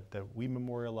Wilson, that we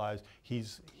memorialize,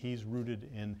 he's rooted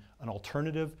in an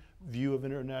alternative view of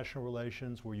international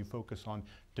relations where you focus on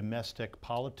domestic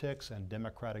politics and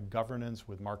democratic governance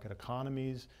with market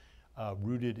economies,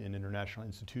 rooted in international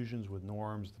institutions with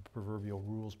norms, the proverbial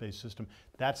rules-based system.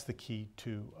 That's the key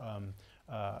to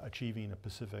achieving a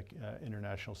Pacific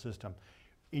international system.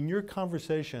 In your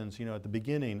conversations, at the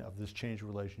beginning of this changed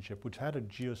relationship, which had a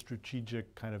geostrategic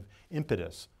kind of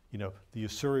impetus, the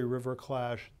Ussuri River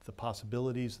clash, the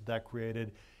possibilities that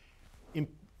created,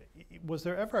 was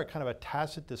there ever a kind of a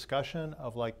tacit discussion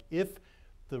of like, if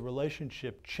the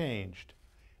relationship changed,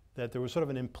 that there was sort of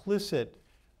an implicit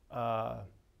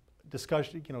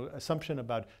discussion, assumption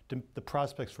about the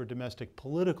prospects for domestic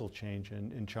political change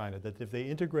in China, that if they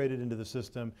integrated into the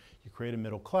system, you create a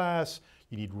middle class,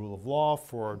 you need rule of law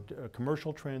for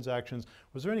commercial transactions.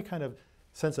 Was there any kind of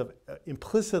sense of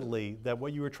implicitly that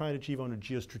what you were trying to achieve on a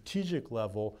geostrategic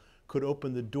level could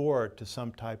open the door to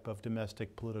some type of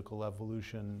domestic political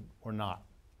evolution or not?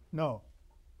 No.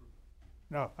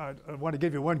 No, I want to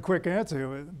give you one quick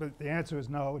answer, but the answer is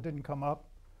no, it didn't come up.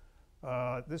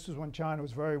 This was when China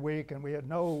was very weak, and we had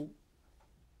no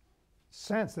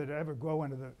sense that it ever grow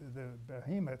into the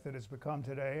behemoth that it's become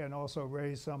today, and also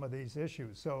raise some of these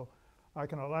issues. So I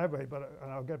can elaborate,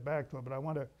 and I'll get back to it, but I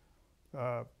want to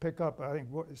pick up, I think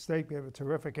State gave a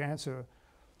terrific answer.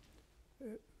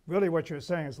 Really what you're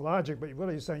saying is logic, but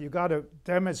you're saying you got to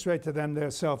demonstrate to them their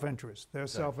self-interest,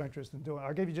 self-interest in doing it.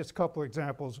 I'll give you just a couple of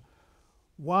examples.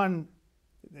 One,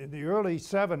 in the early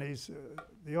 70s,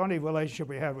 the only relationship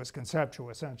we had was conceptual,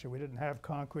 essentially. We didn't have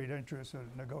concrete interests or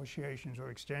negotiations or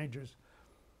exchanges.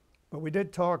 But we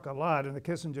did talk a lot, and the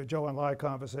Kissinger, Zhou Enlai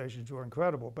conversations were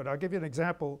incredible. But I'll give you an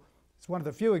example. It's one of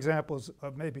the few examples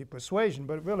of maybe persuasion,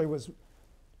 but it really was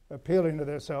appealing to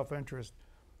their self-interest.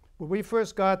 When we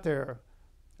first got there,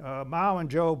 Mao and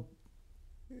Zhou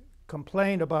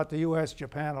complained about the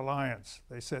U.S.-Japan alliance.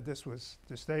 They said this was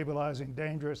destabilizing,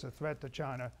 dangerous, a threat to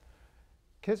China.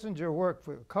 Kissinger worked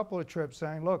for a couple of trips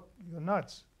saying, look, you're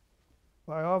nuts.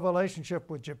 By our relationship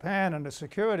with Japan and the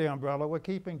security umbrella, we're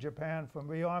keeping Japan from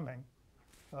rearming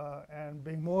and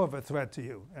being more of a threat to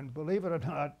you. And believe it or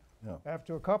not,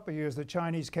 after a couple of years, the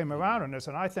Chinese came around on this,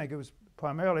 and I think it was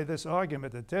primarily this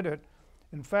argument that did it.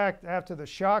 In fact, after the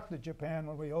shock to Japan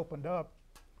when we opened up,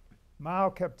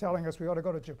 Mao kept telling us we ought to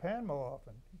go to Japan more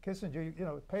often.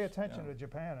 Kissinger, pay attention to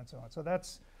Japan and so on. So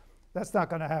that's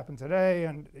not going to happen today,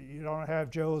 and you don't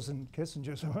have Zhou's and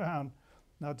Kissinger's around,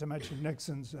 not to mention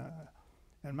Nixon's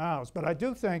and Mao's. But I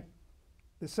do think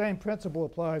the same principle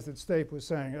applies that Stape was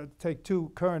saying. I'll take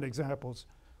two current examples.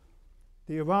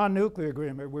 The Iran nuclear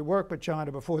agreement, we worked with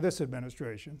China before this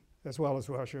administration, as well as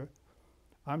Russia.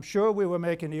 I'm sure we were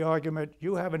making the argument,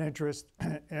 you have an interest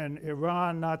in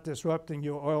Iran not disrupting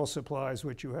your oil supplies,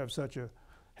 which you have such a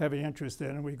heavy interest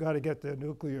in, and we've got to get their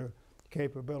nuclear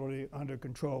capability under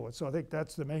control. And so I think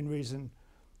that's the main reason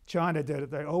China did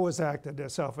it. They always acted their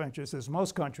self-interest, as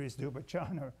most countries do, but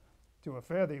China do it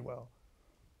fairly well.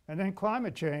 And then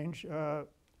climate change,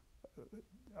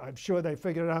 I'm sure they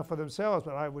figured it out for themselves,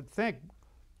 but I would think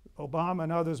Obama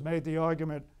and others made the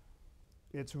argument,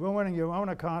 it's ruining your own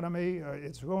economy,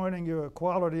 it's ruining your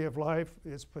quality of life,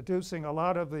 it's producing a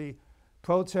lot of the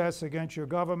protests against your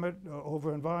government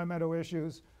over environmental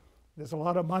issues. There's a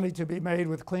lot of money to be made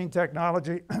with clean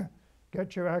technology.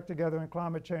 Get your act together in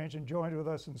climate change and join with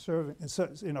us in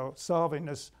solving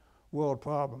this world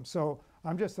problem. So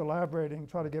I'm just elaborating,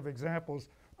 trying to give examples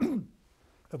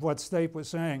of what Stape was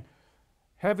saying.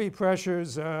 Heavy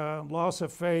pressures, loss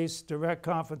of face, direct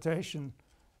confrontation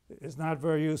is not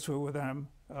very useful with them.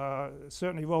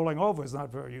 Certainly rolling over is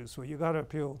not very useful. You got to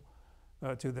appeal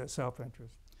to their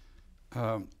self-interest.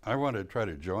 I want to try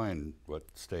to join what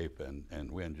Stape and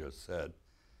Win just said,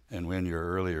 and Win, your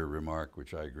earlier remark,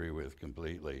 which I agree with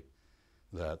completely,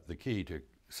 that the key to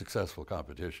successful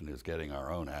competition is getting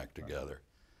our own act together.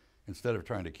 Instead of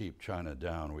trying to keep China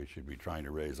down, we should be trying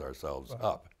to raise ourselves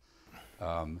up.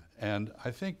 And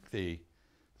I think the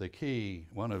key,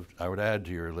 I would add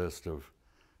to your list of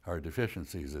our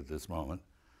deficiencies at this moment,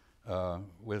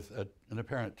 with an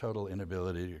apparent total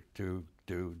inability to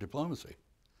do diplomacy.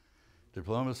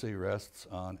 Diplomacy rests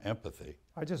on empathy.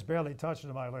 I just barely touched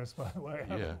on my list, by the way.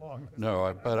 Yeah.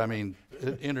 No, but I mean,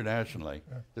 internationally,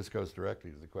 this goes directly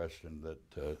to the question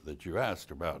that you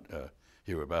asked about,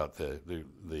 Hugh, about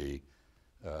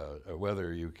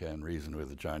whether you can reason with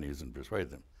the Chinese and persuade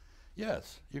them.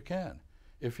 Yes, you can.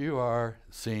 If you are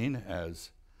seen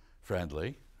as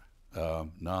friendly,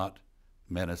 not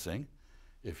menacing,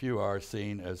 if you are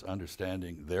seen as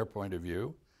understanding their point of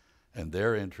view and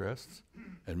their interests,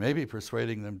 and maybe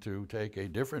persuading them to take a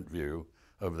different view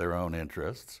of their own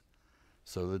interests,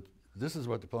 so that this is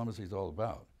what diplomacy is all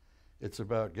about. It's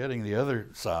about getting the other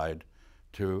side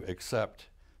to accept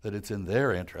that it's in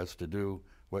their interest to do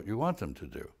what you want them to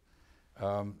do.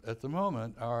 At the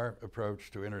moment, our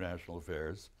approach to international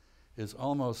affairs is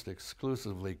almost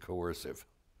exclusively coercive.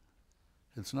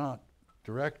 It's not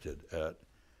directed at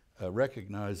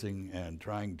recognizing and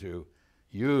trying to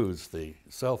use the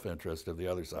self-interest of the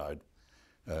other side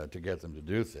to get them to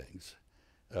do things.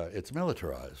 It's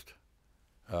militarized.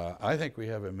 I think we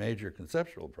have a major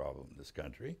conceptual problem in this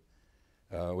country,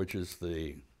 which is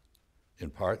in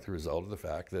part the result of the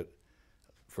fact that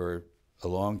for a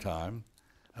long time,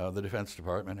 the Defense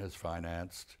Department has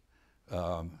financed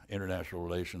international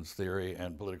relations theory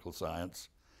and political science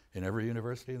in every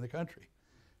university in the country.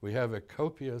 We have a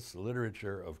copious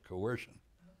literature of coercion.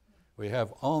 We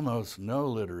have almost no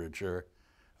literature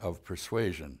of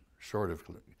persuasion,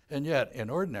 and yet in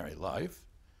ordinary life,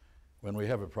 when we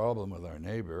have a problem with our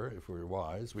neighbor, if we're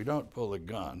wise, we don't pull a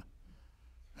gun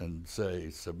and say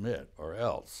submit or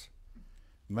else.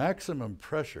 Maximum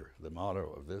pressure, the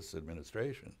motto of this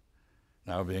administration,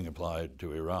 now being applied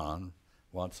to Iran,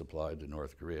 once applied to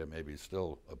North Korea, maybe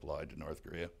still applied to North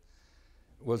Korea,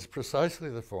 was precisely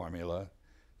the formula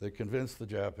that convinced the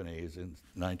Japanese in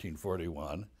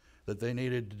 1941 that they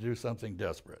needed to do something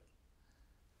desperate.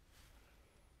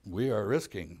 We are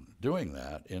risking doing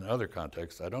that in other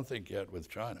contexts, I don't think yet with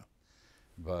China,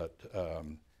 but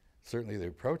certainly the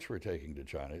approach we're taking to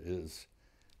China is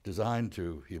designed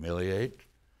to humiliate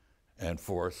and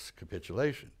force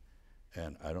capitulation.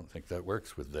 And I don't think that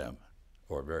works with them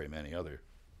or very many other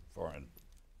foreign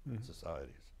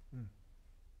societies.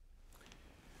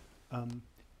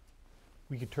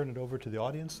 We could turn it over to the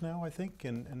audience now, I think,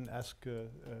 and ask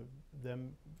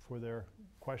them for their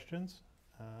questions.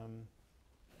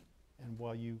 And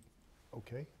while you,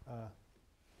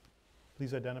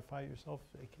 please identify yourself,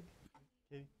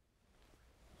 Katie.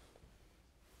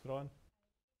 Put on.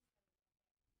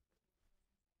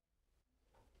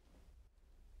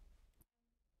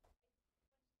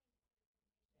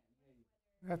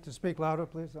 You have to speak louder,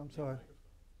 please. I'm sorry.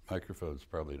 Microphone's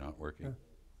probably not working. Yeah.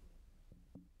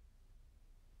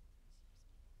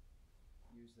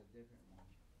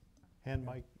 Hand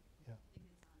mic. Yeah.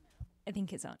 I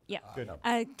think it's on. Yeah. Good.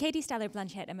 Katie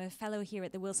Staller-Blanchette. I'm a fellow here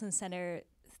at the Wilson Center.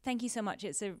 Thank you so much.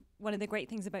 It's one of the great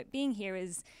things about being here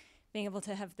is being able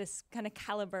to have this kind of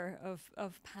caliber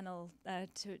of panel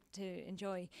to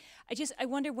enjoy. I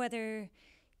wonder whether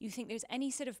you think there's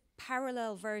any sort of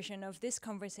parallel version of this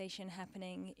conversation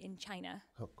happening in China.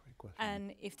 Oh, great question.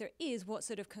 And if there is, what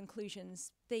sort of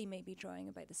conclusions they may be drawing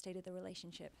about the state of the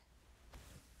relationship.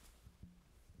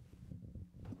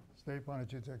 Steve, why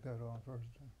don't you take that on first?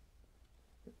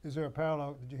 Is there a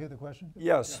parallel? Did you hear the question?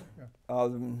 Yes.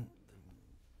 Yeah.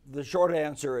 The short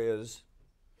answer is,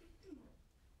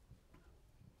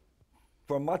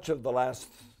 for much of the last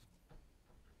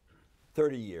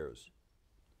 30 years,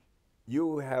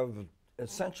 you have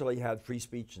essentially had free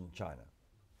speech in China.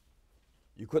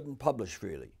 You couldn't publish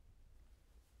freely.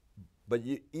 But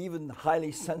even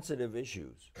highly sensitive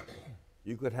issues,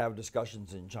 you could have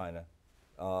discussions in China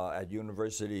at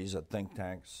universities, at think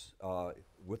tanks,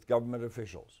 with government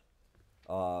officials.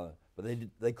 But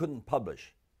they couldn't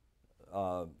publish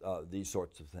these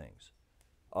sorts of things.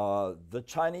 The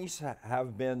Chinese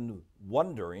have been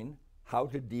wondering how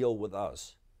to deal with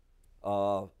us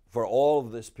for all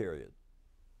of this period.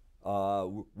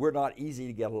 We're not easy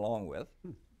to get along with,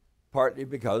 partly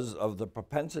because of the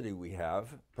propensity we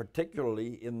have,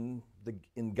 particularly in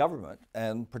government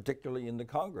and particularly in the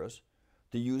Congress,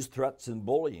 to use threats and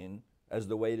bullying as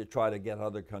the way to try to get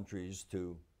other countries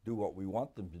to do what we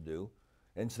want them to do,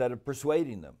 instead of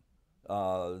persuading them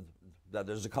that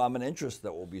there's a common interest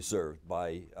that will be served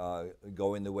by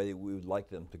going the way we would like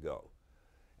them to go.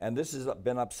 And this has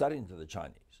been upsetting to the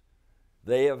Chinese.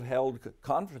 They have held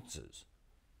conferences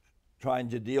trying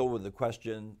to deal with the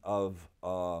question of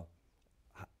how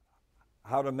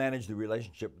to manage the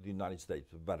relationship with the United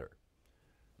States better.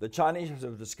 The Chinese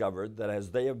have discovered that as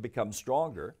they have become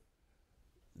stronger,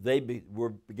 they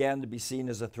began to be seen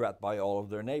as a threat by all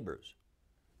of their neighbors.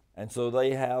 And so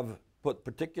they have put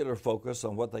particular focus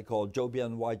on what they call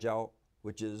Zhoubian Waijiao,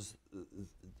 which is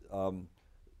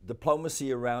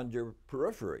diplomacy around your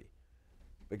periphery,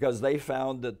 because they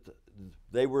found that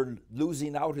they were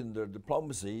losing out in their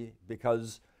diplomacy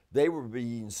because they were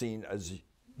being seen as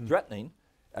threatening,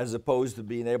 as opposed to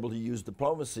being able to use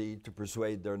diplomacy to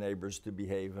persuade their neighbors to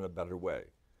behave in a better way.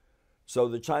 So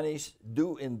the Chinese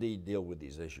do indeed deal with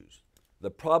these issues.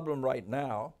 The problem right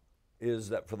now is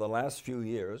that for the last few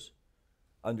years,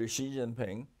 under Xi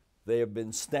Jinping, they have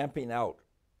been stamping out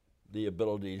the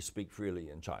ability to speak freely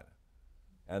in China.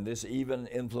 And this even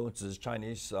influences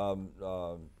Chinese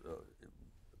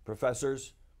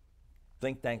professors,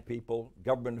 think tank people,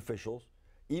 government officials.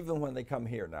 Even when they come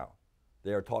here now,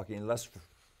 they are talking less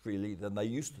freely than they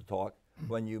used to talk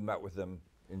when you met with them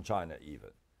in China even.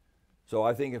 So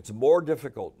I think it's more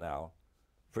difficult now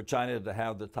for China to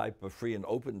have the type of free and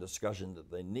open discussion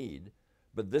that they need,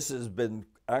 but this has been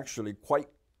actually quite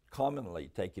commonly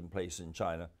taking place in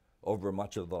China over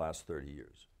much of the last 30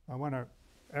 years. I want to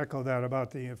echo that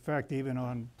about the effect even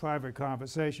on private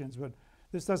conversations, but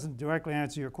this doesn't directly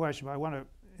answer your question, but I want to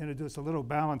introduce a little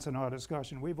balance in our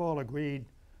discussion. We've all agreed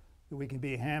that we can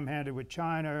be ham-handed with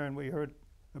China, and we hurt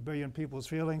a billion people's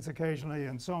feelings occasionally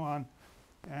and so on,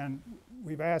 and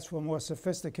we've asked for a more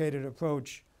sophisticated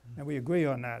approach, and we agree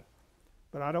on that.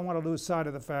 But I don't want to lose sight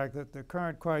of the fact that the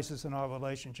current crisis in our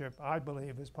relationship, I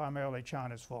believe, is primarily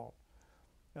China's fault.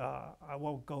 I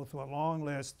won't go through a long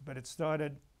list, but it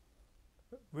started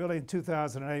really in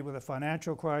 2008 with a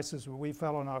financial crisis where we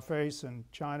fell on our face and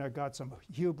China got some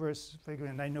hubris,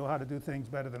 figuring they knew how to do things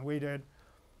better than we did.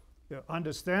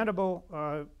 Understandable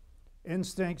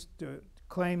instincts to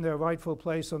claim their rightful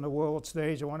place on the world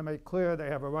stage. I want to make clear they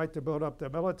have a right to build up their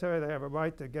military. They have a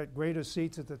right to get greater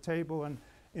seats at the table in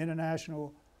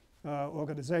international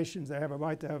organizations. They have a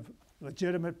right to have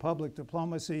legitimate public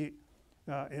diplomacy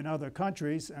in other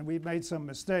countries, and we've made some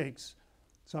mistakes.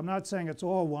 So I'm not saying it's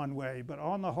all one way, but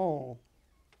on the whole,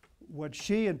 what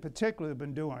Xi in particular have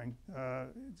been doing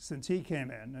since he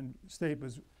came in, and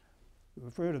Stapleton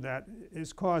referred to that,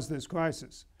 has caused this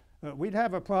crisis. We'd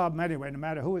have a problem anyway, no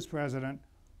matter who is president,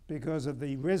 because of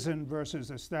the risen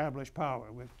versus established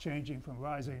power, with changing from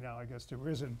rising now, I guess, to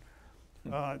risen.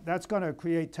 That's going to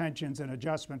create tensions and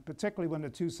adjustment, particularly when the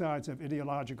two sides have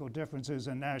ideological differences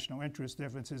and national interest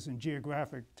differences and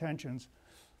geographic tensions.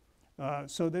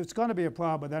 So there's going to be a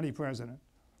problem with any president.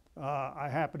 I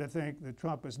happen to think that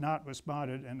Trump has not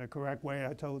responded in the correct way.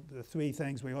 I told the three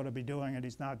things we ought to be doing, and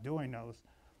he's not doing those.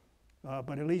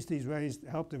 But at least he's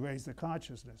helped to raise the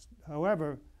consciousness.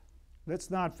 However,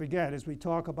 let's not forget, as we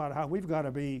talk about how we've got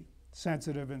to be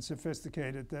sensitive and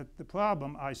sophisticated, that the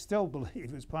problem, I still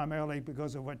believe, is primarily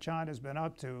because of what China's been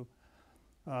up to.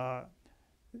 I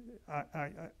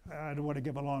don't want to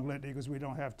give a long litany because we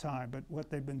don't have time, but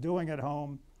what they've been doing at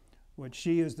home, what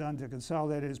Xi has done to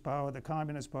consolidate his power, the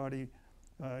Communist Party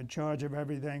in charge of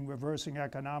everything, reversing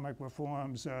economic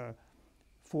reforms,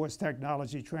 forced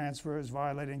technology transfers,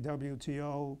 violating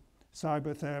WTO,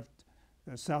 cyber theft,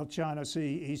 South China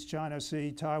Sea, East China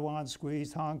Sea, Taiwan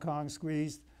squeezed, Hong Kong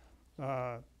squeezed,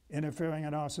 interfering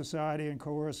in our society in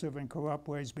coercive and corrupt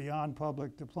ways beyond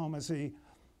public diplomacy,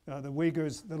 the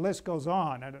Uyghurs, the list goes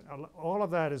on. And all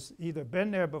of that has either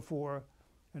been there before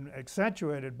and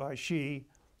accentuated by Xi,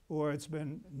 or it's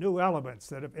been new elements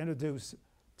that have introduced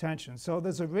tension. So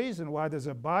there's a reason why there's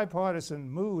a bipartisan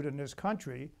mood in this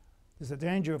country. There's a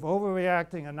danger of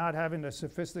overreacting and not having the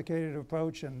sophisticated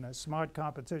approach and the smart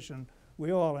competition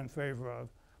we're all in favor of.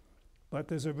 But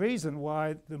there's a reason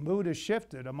why the mood has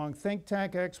shifted among think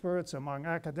tank experts, among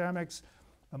academics,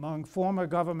 among former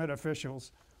government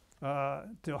officials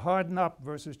to harden up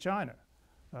versus China.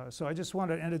 So I just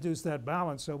want to introduce that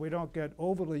balance so we don't get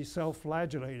overly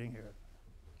self-flagellating here.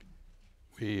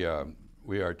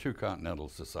 We are two continental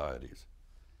societies.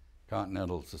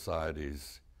 Continental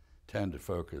societies tend to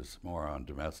focus more on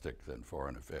domestic than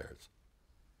foreign affairs.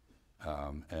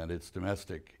 And it's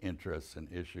domestic interests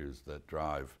and issues that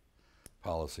drive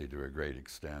policy to a great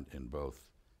extent in both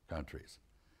countries.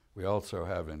 We also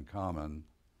have in common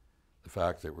the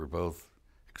fact that we're both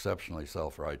exceptionally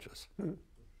self-righteous.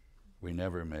 We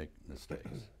never make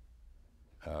mistakes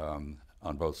on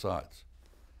both sides.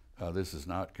 This is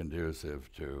not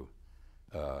conducive to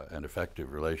an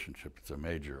effective relationship. It's a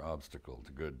major obstacle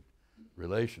to good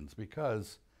relations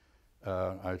because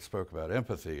I spoke about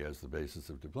empathy as the basis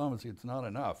of diplomacy. It's not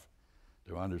enough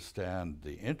to understand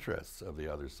the interests of the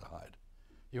other side.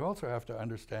 You also have to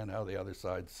understand how the other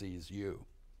side sees you.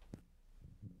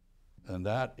 And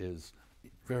that is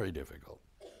very difficult.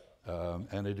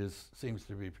 And it seems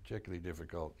to be particularly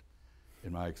difficult,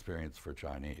 in my experience, for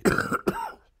Chinese.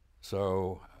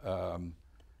 So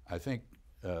I think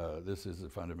this is a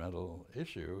fundamental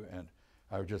issue, and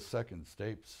I would just second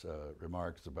Stape's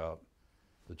remarks about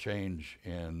the change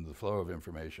in the flow of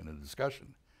information and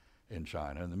discussion in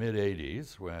China. In the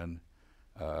mid-'80s, when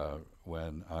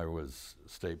When I was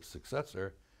Stape's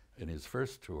successor in his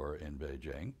first tour in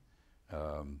Beijing,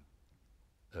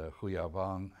 Hu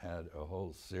Yaobang had a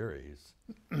whole series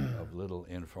of little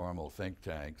informal think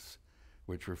tanks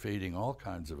which were feeding all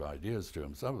kinds of ideas to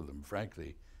him, some of them,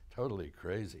 frankly, totally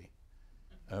crazy.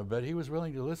 But he was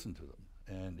willing to listen to them,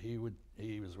 and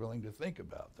he was willing to think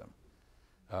about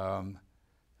them.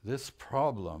 This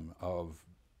problem of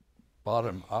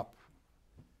bottom-up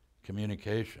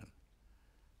communication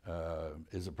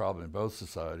is a problem in both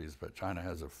societies, but China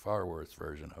has a far worse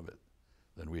version of it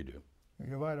than we do.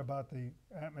 You're right about the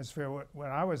atmosphere. When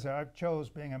I was there, I chose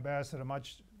being ambassador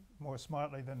much more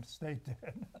smartly than the state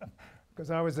did,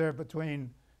 because I was there between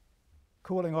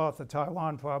cooling off the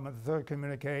Taiwan problem, the third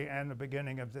communique, and the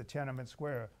beginning of the Tiananmen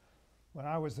Square. When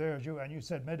I was there, and you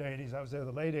said mid-'80s, I was there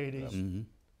the late 80s. Mm-hmm.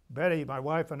 Betty, my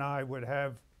wife, and I would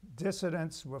have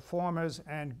dissidents, reformers,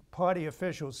 and party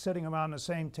officials sitting around the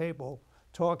same table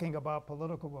talking about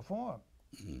political reform.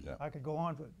 Mm-hmm. Yeah. I could go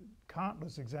on for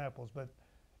countless examples, but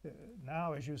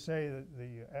now, as you say,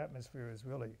 the atmosphere is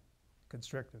really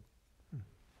constricted.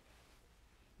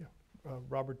 Yeah,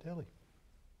 Robert Daly.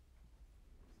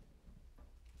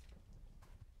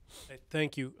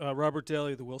 Thank you. Robert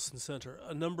Daly, the Wilson Center.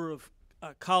 A number of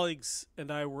colleagues and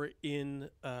I were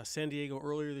in San Diego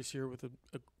earlier this year with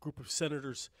a group of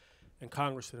senators and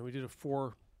congressmen, and we did a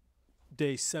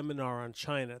 4-day seminar on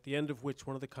China, at the end of which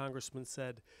one of the congressmen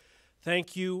said,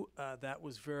 "Thank you, that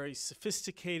was very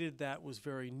sophisticated, that was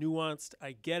very nuanced,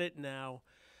 I get it now,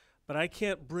 but I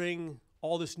can't bring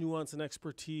all this nuance and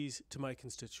expertise to my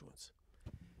constituents.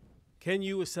 Can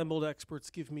you, assembled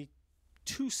experts, give me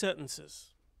 2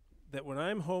 sentences that when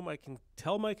I'm home I can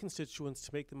tell my constituents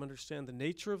to make them understand the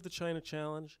nature of the China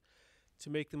challenge, to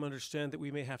make them understand that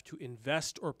we may have to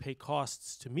invest or pay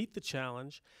costs to meet the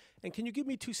challenge, and can you give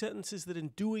me 2 sentences that in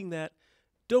doing that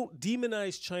don't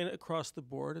demonize China across the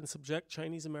board and subject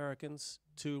Chinese Americans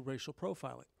to racial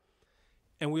profiling?"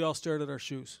 And we all stared at our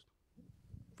shoes.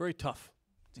 Very tough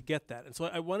to get that. And so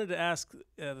I wanted to ask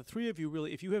the 3 of you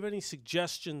really, if you have any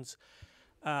suggestions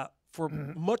for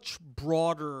much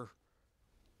broader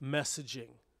messaging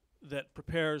that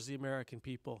prepares the American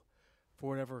people for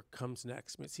whatever comes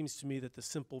next. I mean, it seems to me that the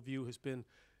simple view has been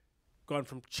gone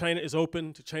from China is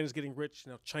open to China's getting rich,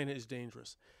 now China is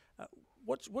dangerous.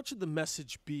 What should the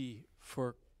message be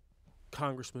for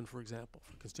congressmen, for example,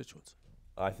 for constituents?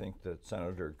 I think that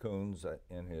Senator Coons,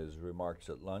 in his remarks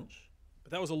at lunch,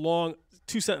 But that was a long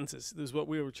 2 sentences. This is what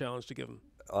we were challenged to give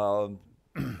him.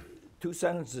 2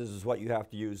 sentences is what you have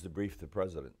to use to brief the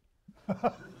president.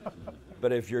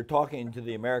 But if you're talking to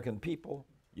the American people,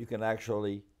 you can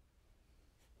actually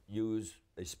use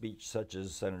a speech such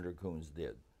as Senator Coons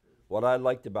did. What I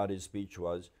liked about his speech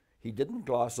was he didn't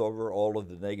gloss over all of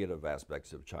the negative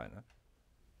aspects of China,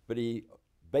 but he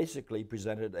basically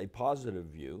presented a positive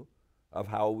view of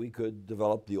how we could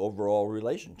develop the overall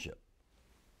relationship.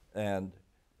 And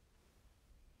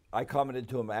I commented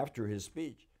to him after his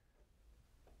speech,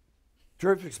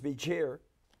 "Terrific speech here,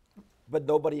 but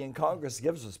nobody in Congress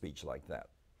gives a speech like that."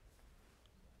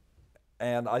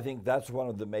 And I think that's one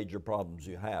of the major problems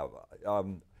you have.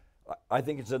 I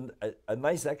think it's a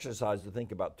nice exercise to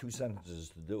think about 2 sentences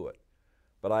to do it.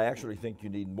 But I actually think you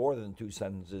need more than 2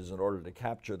 sentences in order to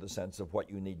capture the sense of what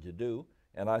you need to do.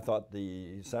 And I thought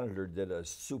the senator did a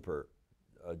super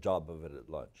job of it at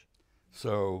lunch.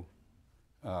 So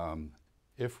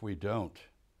if we don't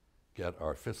get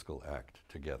our fiscal act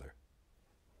together,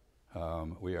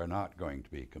 we are not going to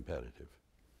be competitive.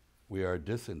 We are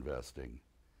disinvesting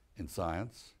in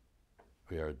science.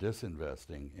 We are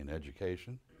disinvesting in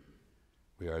education.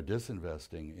 We are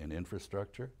disinvesting in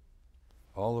infrastructure,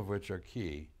 all of which are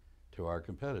key to our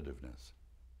competitiveness.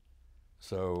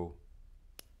 So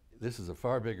this is a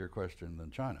far bigger question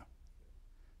than China.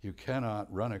 You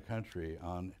cannot run a country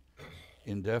on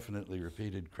indefinitely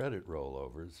repeated credit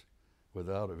rollovers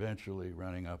without eventually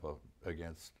running up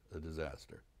against a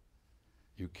disaster.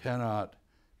 You cannot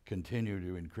continue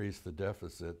to increase the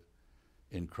deficit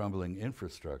in crumbling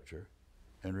infrastructure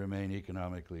and remain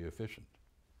economically efficient.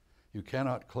 You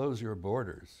cannot close your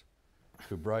borders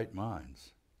to bright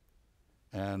minds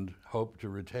and hope to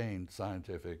retain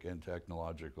scientific and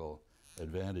technological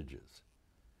advantages.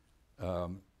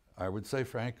 I would say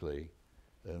frankly,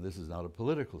 and this is not a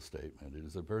political statement, it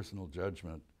is a personal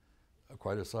judgment,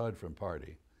 quite aside from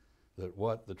party, that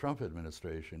what the Trump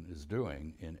administration is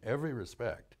doing in every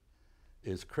respect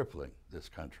is crippling this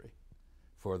country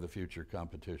for the future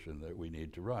competition that we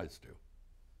need to rise to.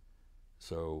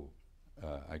 So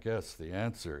I guess the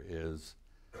answer is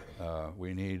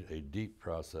we need a deep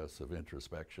process of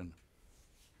introspection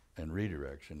and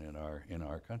redirection in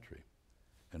our country.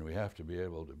 and we have to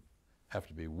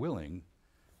be willing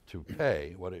to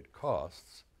pay what it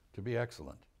costs to be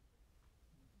excellent.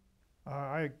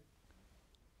 I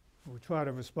will try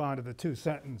to respond to the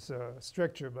two-sentence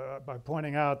stricture by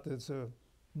pointing out there's a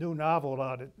new novel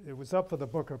out. It was up for the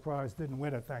Booker Prize, didn't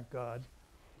win it, thank God.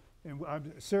 And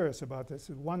I'm serious about this.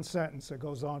 It's one sentence that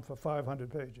goes on for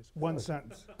 500 pages. One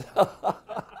sentence.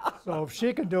 So if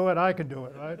she can do it, I can do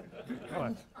it, right? All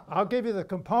right. I'll give you the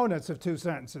components of two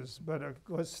sentences, but of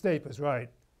course Stape is right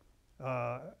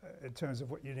in terms of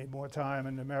what you need more time,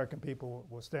 and the American people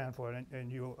will stand for it,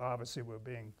 and you obviously were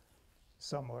being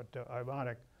somewhat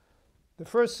ironic. The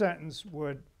first sentence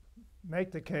would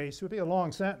make the case, it would be a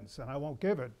long sentence, and I won't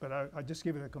give it, but I just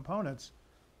give you the components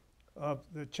of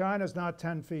China's not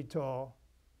 10 feet tall,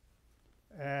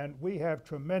 and we have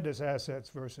tremendous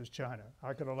assets versus China.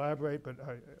 I could elaborate, but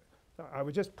I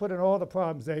would just put in all the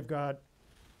problems they've got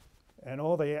and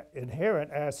all the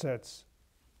inherent assets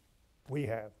we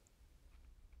have.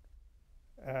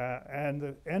 And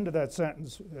the end of that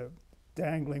sentence,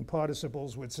 dangling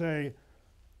participles would say,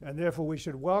 and therefore we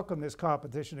should welcome this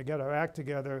competition to get our act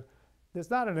together. There's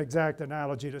not an exact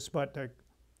analogy to Sputnik.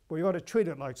 We ought to treat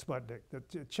it like Sputnik.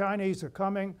 The Chinese are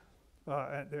coming,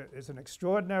 and there is an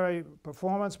extraordinary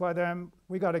performance by them.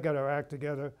 We got to get our act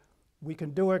together. We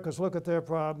can do it because look at their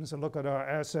problems and look at our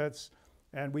assets.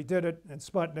 And we did it in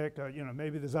Sputnik.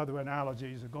 Maybe there's other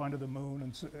analogies of going to the moon,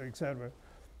 and et cetera.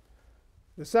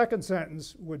 The second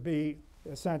sentence would be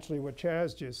essentially what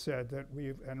Chaz just said,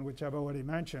 and which I've already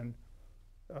mentioned,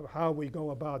 of how we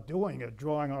go about doing it,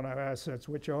 drawing on our assets,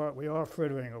 which we are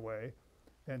frittering away.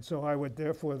 And so I would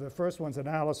therefore, the first one's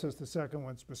analysis, the second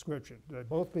one's prescription. They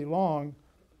both belong,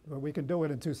 but we can do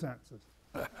it in two sentences.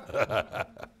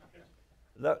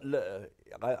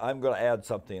 I'm going to add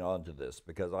something onto this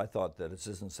because I thought that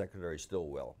Assistant Secretary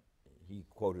Stilwell, he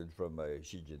quoted from a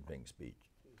Xi Jinping speech.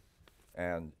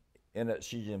 And in it,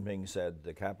 Xi Jinping said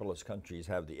the capitalist countries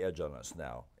have the edge on us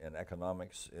now in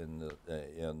economics, in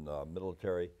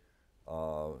military,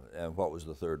 and what was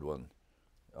the third one?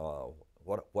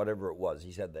 Whatever it was,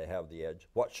 he said they have the edge.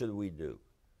 What should we do?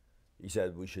 He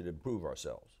said we should improve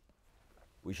ourselves.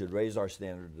 We should raise our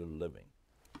standard of living.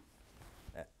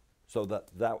 So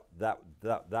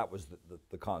that was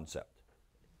the concept.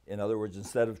 In other words,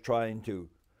 instead of trying to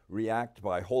react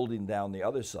by holding down the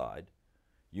other side,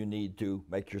 you need to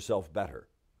make yourself better.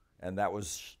 And that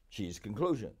was Xi's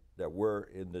conclusion, that we're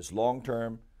in this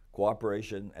long-term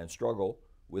cooperation and struggle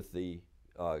with the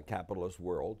capitalist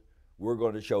world. We're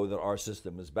going to show that our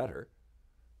system is better.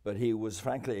 But he was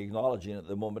frankly acknowledging at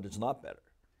the moment it's not better.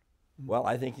 Well,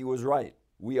 I think he was right.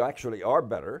 We actually are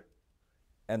better.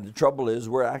 And the trouble is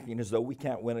we're acting as though we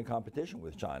can't win a competition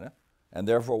with China, and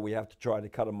therefore we have to try to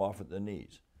cut them off at the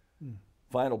knees.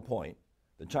 Final point,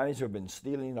 the Chinese have been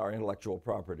stealing our intellectual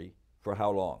property for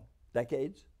how long?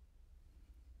 Decades?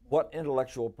 What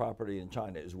intellectual property in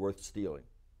China is worth stealing?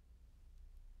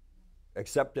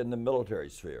 Except in the military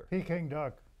sphere. Peking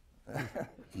duck.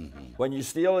 When you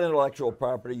steal intellectual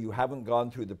property, you haven't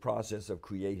gone through the process of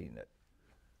creating it.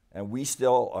 And we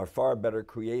still are far better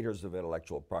creators of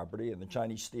intellectual property, and the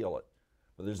Chinese steal it.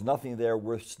 But there's nothing there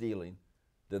worth stealing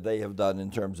that they have done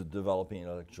in terms of developing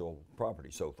intellectual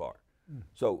property so far.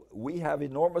 So we have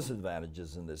enormous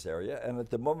advantages in this area, and at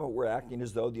the moment we're acting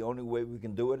as though the only way we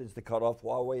can do it is to cut off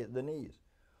Huawei at the knees.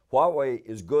 Huawei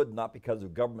is good not because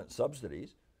of government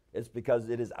subsidies, it's because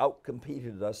it has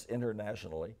outcompeted us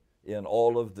internationally in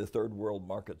all of the third world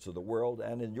markets of the world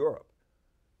and in Europe.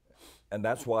 And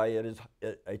that's why it is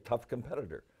a tough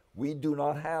competitor. We do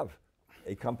not have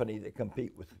a company that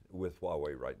compete with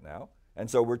Huawei right now, and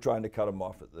so we're trying to cut them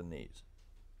off at the knees.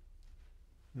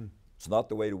 It's not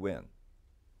the way to win.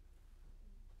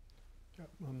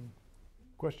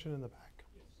 Question in the back.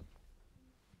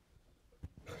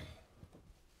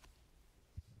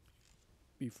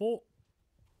 Before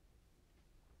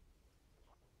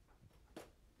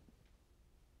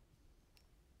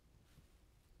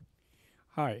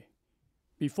Hi.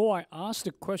 Before I ask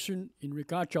the question in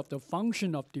regard of the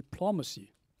function of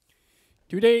diplomacy,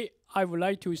 today I would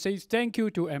like to say thank you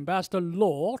to Ambassador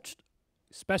Lord,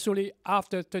 especially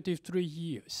after 33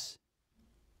 years.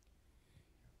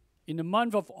 In the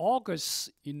month of August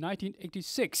in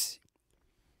 1986,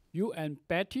 you and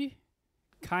Betty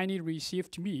kindly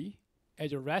received me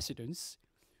at your residence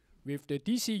with the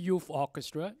DC Youth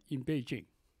Orchestra in Beijing.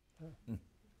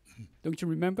 Don't you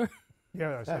remember?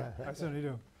 Yeah, I certainly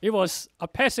do. It was a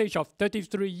passage of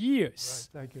 33 years.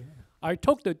 Right, thank you. I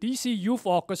took the DC Youth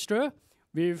Orchestra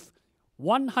with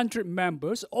 100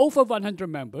 members, over 100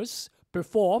 members,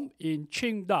 perform in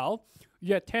Qingdao.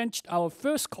 You attended our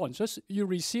first concert. You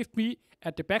received me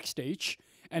at the backstage,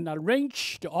 and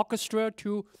arrange the orchestra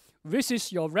to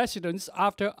visit your residence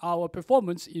after our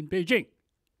performance in Beijing.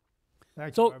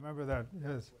 Thank So- you. I remember that.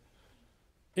 Yes.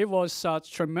 It was a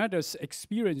tremendous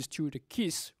experience to the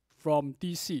kids from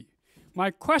DC.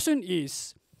 My question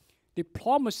is,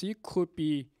 diplomacy could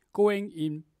be going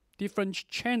in different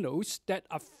channels that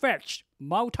affect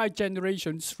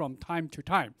multi-generations from time to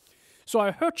time. So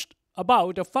I heard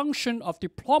about the function of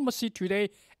diplomacy today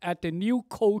at the new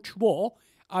Cold War.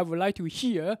 I would like to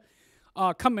hear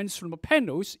comments from the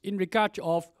panels in regard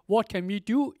of what can we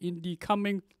do in the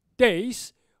coming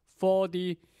days for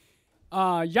the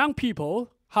young people,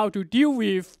 how to deal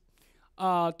with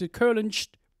the current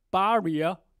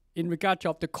barrier in regard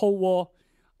of the Cold War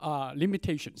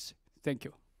limitations. Thank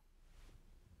you.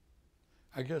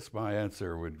 I guess my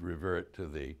answer would revert to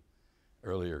the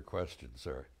earlier question,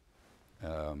 sir.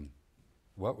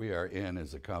 What we are in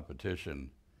is a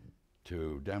competition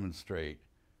to demonstrate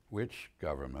which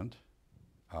government,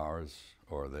 ours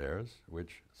or theirs,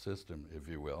 which system, if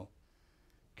you will,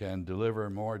 can deliver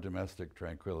more domestic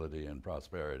tranquility and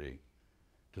prosperity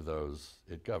to those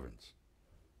it governs.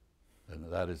 And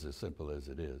that is as simple as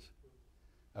it is.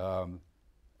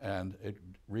 And it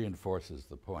reinforces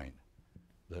the point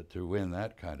that to win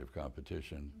that kind of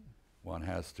competition, one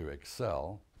has to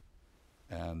excel,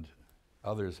 and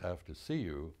others have to see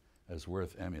you as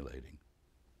worth emulating.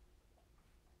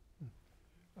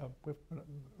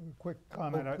 Quick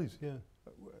comment. Oh, please, yeah.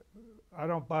 I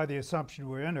don't buy the assumption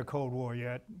we're in a Cold War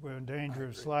yet. We're in danger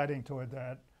of sliding toward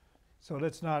that. So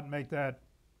let's not make that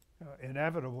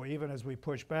inevitable, even as we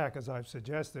push back, as I've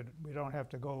suggested. We don't have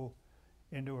to go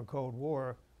into a Cold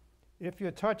War. If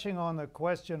you're touching on the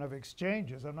question of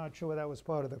exchanges, I'm not sure that was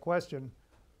part of the question.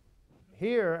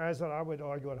 Here, as I would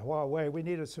argue at Huawei, we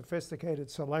need a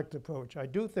sophisticated select approach. I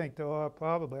do think there are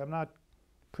probably, I'm not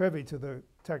privy to the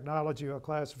technology or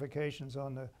classifications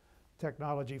on the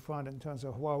technology front in terms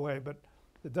of Huawei, but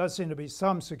there does seem to be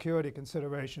some security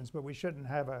considerations, but we shouldn't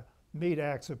have a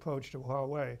meat-axe approach to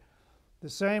Huawei. The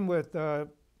same with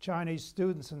Chinese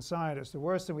students and scientists. The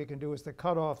worst thing we can do is to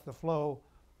cut off the flow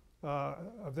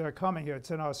of their coming here.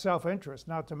 It's in our self-interest,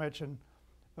 not to mention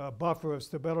a buffer of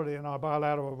stability in our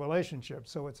bilateral relationship,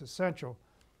 so it's essential.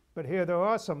 But here there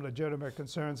are some legitimate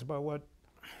concerns about what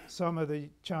some of the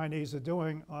Chinese are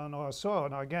doing on our soil.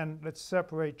 Now again, let's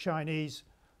separate Chinese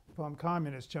from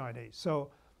communist Chinese. So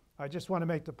I just want to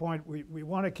make the point, we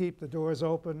want to keep the doors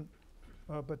open,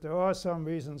 but there are some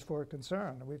reasons for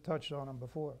concern, and we've touched on them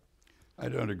before. I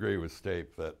don't agree with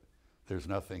Stape that there's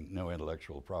no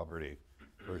intellectual property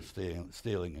for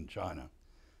stealing in China.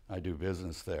 I do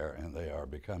business there, and they are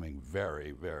becoming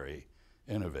very, very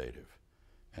innovative.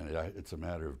 And it's a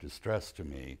matter of distress to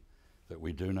me that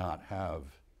we do not have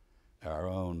our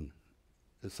own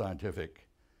scientific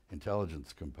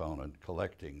intelligence component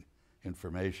collecting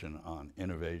information on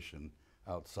innovation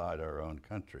outside our own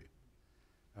country.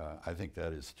 I think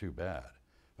that is too bad.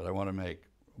 But I want to make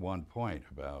one point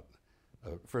about,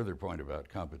 a further point about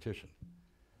competition.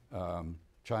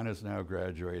 China's now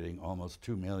graduating almost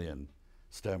 2 million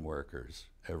STEM workers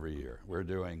every year. We're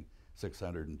doing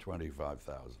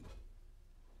 625,000.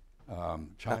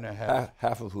 China has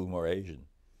half of whom are Asian.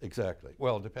 Exactly.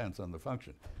 Well, it depends on the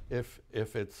function. If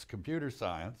it's computer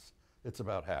science, it's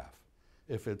about half.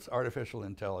 If it's artificial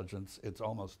intelligence, it's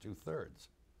almost 2/3.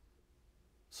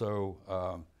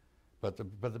 So, but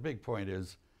the big point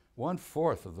is,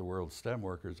 1/4 of the world's STEM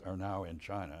workers are now in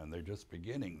China, and they're just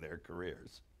beginning their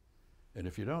careers. And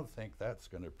if you don't think that's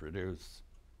going to produce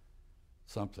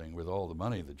something with all the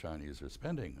money the Chinese are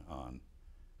spending on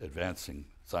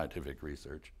advancing scientific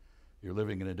research, you're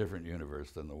living in a different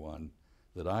universe than the one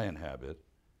that I inhabit,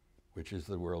 which is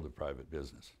the world of private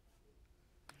business.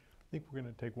 I think we're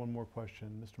going to take one more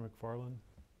question. Mr. McFarland,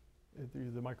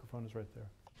 the microphone is right there.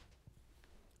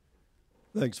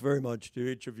 Thanks very much to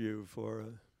each of you for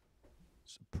a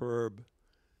superb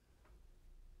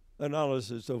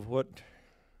analysis of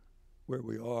where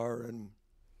we are and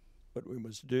what we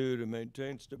must do to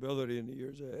maintain stability in the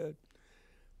years ahead.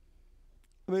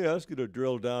 Let me ask you to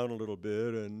drill down a little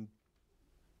bit and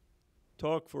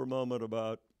talk for a moment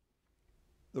about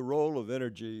the role of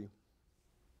energy,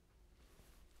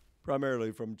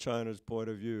 primarily from China's point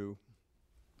of view.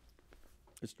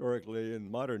 Historically, in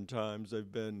modern times,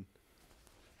 they've been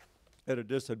at a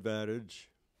disadvantage,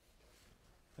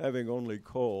 having only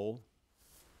coal.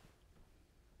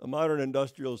 A modern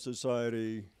industrial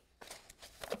society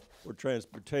for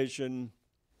transportation,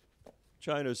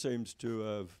 China seems to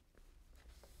have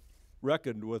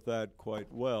reckoned with that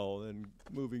quite well and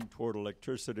moving toward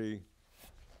electricity.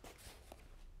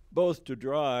 both to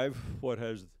drive what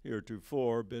has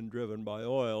heretofore been driven by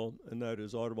oil, and that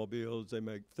is automobiles. They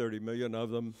make 30 million of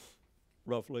them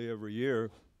roughly every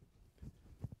year.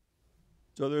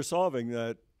 So they're solving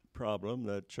that problem,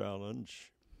 that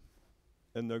challenge,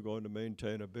 and they're going to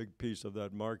maintain a big piece of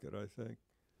that market, I think.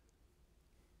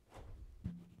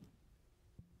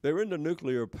 They're into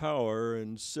nuclear power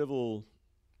and civil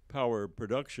power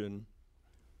production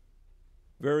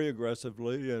very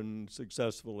aggressively and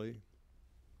successfully.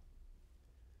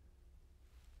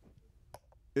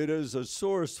 It is a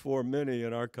source for many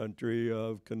in our country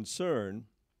of concern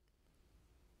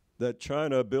that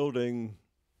China building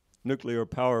nuclear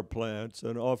power plants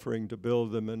and offering to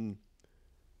build them in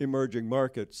emerging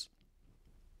markets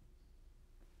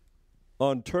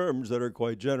on terms that are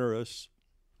quite generous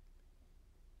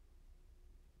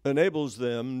enables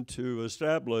them to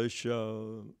establish,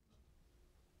 tell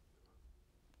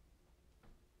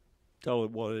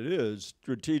it what it is,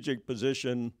 strategic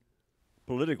position,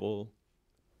 political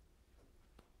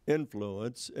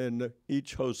influence in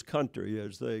each host country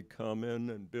as they come in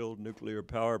and build nuclear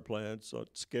power plants at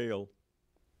scale.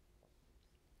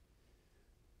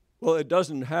 Well, it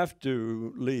doesn't have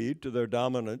to lead to their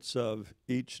dominance of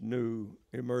each new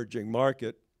emerging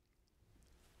market,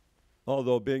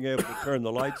 although being able to turn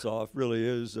the lights off really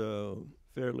is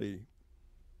fairly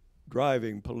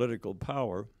driving political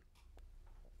power.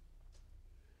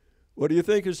 What do you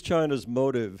think is China's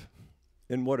motive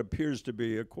in what appears to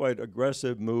be a quite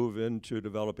aggressive move into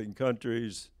developing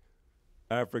countries,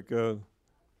 Africa,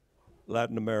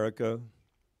 Latin America,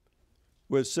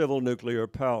 with civil nuclear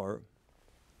power?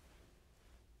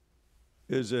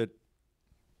 Is it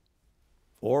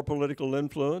for political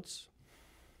influence?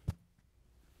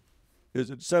 Is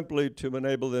it simply to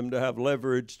enable them to have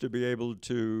leverage to be able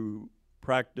to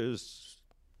practice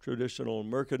traditional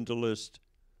mercantilist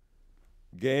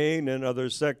gain in other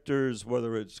sectors,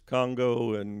 whether it's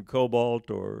Congo and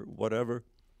cobalt or whatever?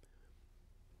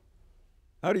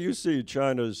 How do you see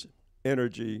China's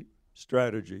energy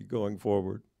strategy going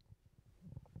forward?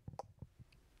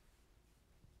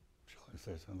 Shall I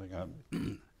say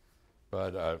something?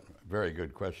 Very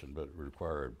good question, but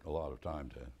required a lot of time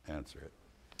to answer it.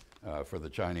 For the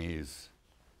Chinese,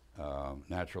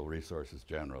 natural resources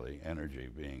generally, energy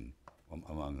being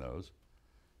among those,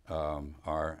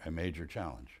 are a major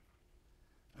challenge.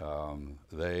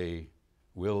 They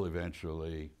will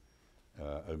eventually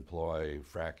employ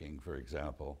fracking, for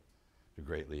example, to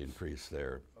greatly increase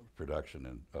their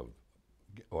production of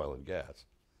oil and gas.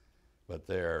 But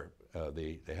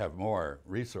they have more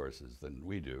resources than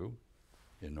we do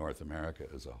in North America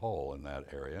as a whole in that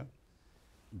area.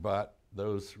 But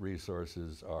those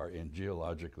resources are in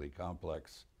geologically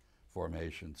complex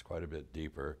formations quite a bit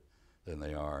deeper than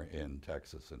they are in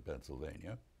Texas and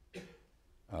Pennsylvania.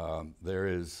 There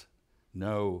is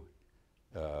no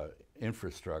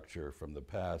infrastructure from the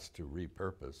past to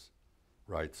repurpose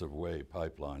rights-of-way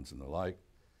pipelines and the like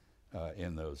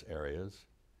in those areas.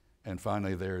 And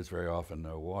finally, there is very often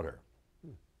no water.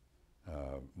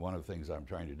 One of the things I'm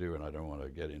trying to do, and I don't want to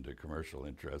get into commercial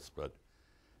interests, but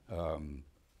I'm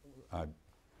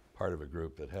part of a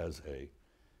group that has a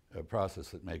process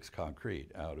that makes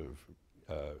concrete out of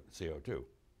CO2,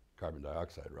 carbon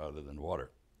dioxide, rather than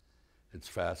water. It's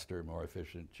faster, more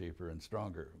efficient, cheaper, and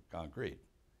stronger concrete.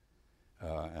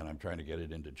 And I'm trying to get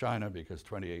it into China because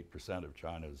 28% of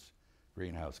China's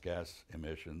greenhouse gas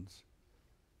emissions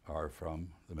are from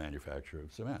the manufacture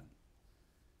of cement.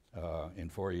 In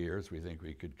 4 years, we think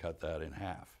we could cut that in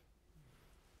half.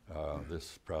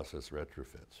 This process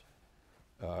retrofits.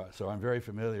 So I'm very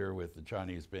familiar with the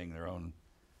Chinese being their own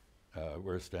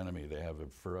worst enemy. They have a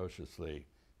ferociously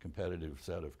competitive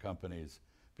set of companies,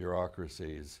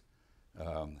 bureaucracies,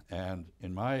 and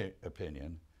in my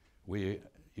opinion, you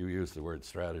use the word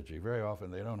strategy. Very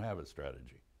often they don't have a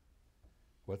strategy.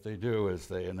 What they do is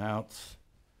they announce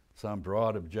some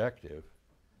broad objective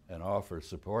and offer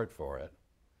support for it,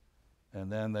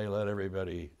 and then they let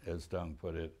everybody, as Dung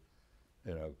put it,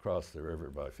 cross the river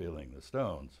by feeling the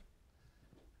stones.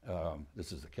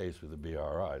 This is the case with the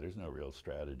BRI. There's no real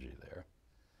strategy there.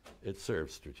 It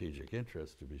serves strategic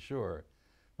interests, to be sure,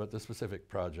 but the specific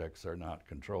projects are not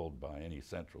controlled by any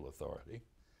central authority.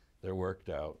 They're worked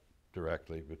out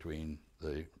directly between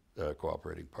the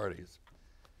cooperating parties.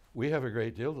 We have a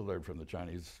great deal to learn from the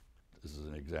Chinese. This is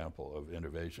an example of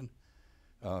innovation.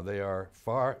 They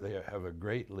have a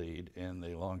great lead in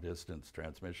the long-distance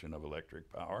transmission of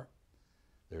electric power.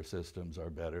 Their systems are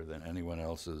better than anyone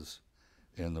else's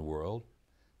in the world.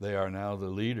 They are now the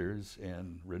leaders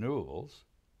in renewables,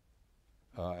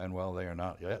 and while they are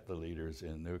not yet the leaders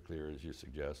in nuclear, as you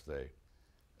suggest,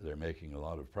 they're making a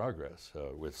lot of progress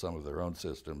with some of their own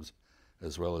systems,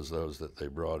 as well as those that they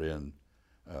brought in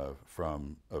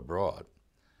from abroad.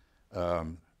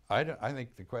 I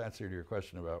think the answer to your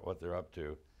question about what they're up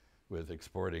to with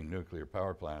exporting nuclear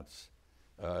power plants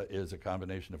is a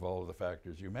combination of all of the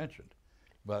factors you mentioned,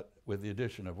 but with the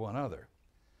addition of one other.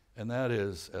 And that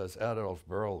is, as Adolf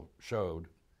Berle showed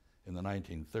in the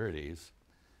 1930s,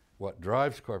 what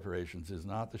drives corporations is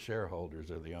not the shareholders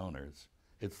or the owners,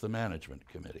 it's the management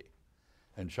committee.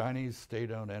 And Chinese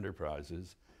state-owned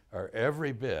enterprises are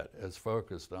every bit as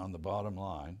focused on the bottom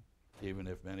line, even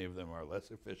if many of them are less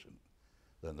efficient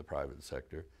than the private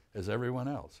sector, as everyone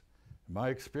else. My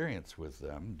experience with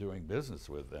them, doing business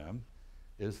with them,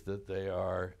 is that they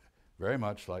are very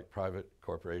much like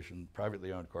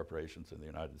privately owned corporations in the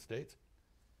United States.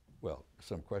 Well,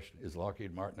 some question, is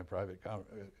Lockheed Martin a private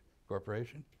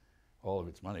corporation? All of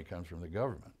its money comes from the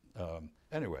government.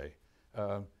 Anyway,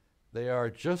 they are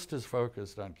just as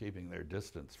focused on keeping their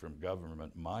distance from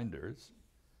government minders,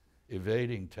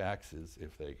 evading taxes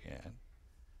if they can,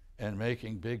 and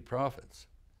making big profits,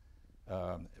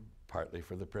 partly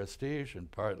for the prestige and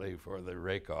partly for the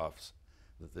rake-offs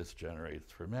that this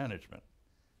generates for management,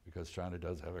 because China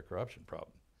does have a corruption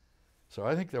problem. So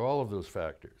I think that all of those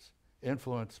factors,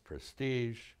 influence,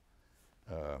 prestige,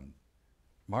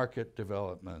 market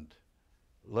development,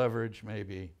 leverage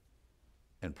maybe,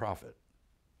 and profit,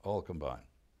 all combined.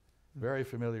 Very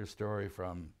familiar story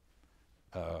from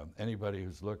anybody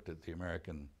who's looked at the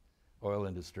American oil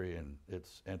industry and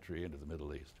its entry into the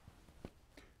Middle East.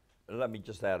 Let me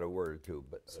just add a word or two.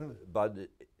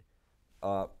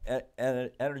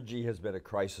 Energy has been a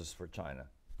crisis for China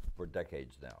for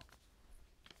decades now.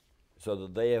 So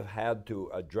that they have had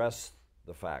to address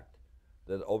the fact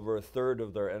that over a third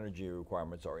of their energy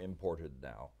requirements are imported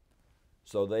now.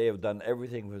 So they have done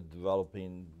everything with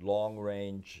developing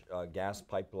long-range gas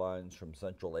pipelines from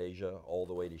Central Asia all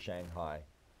the way to Shanghai.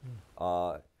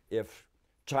 If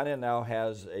China now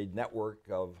has a network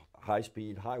of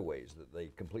high-speed highways that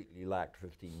they completely lacked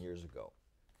 15 years ago.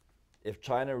 If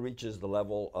China reaches the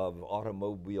level of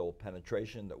automobile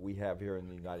penetration that we have here in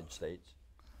the United States,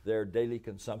 their daily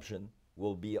consumption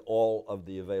will be all of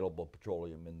the available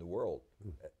petroleum in the world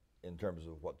in terms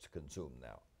of what's consumed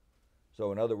now.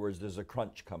 So in other words, there's a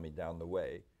crunch coming down the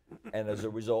way. And as a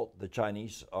result, the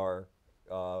Chinese are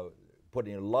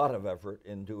putting a lot of effort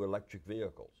into electric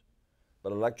vehicles.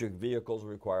 But electric vehicles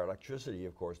require electricity,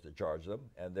 of course, to charge them,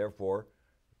 and therefore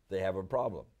they have a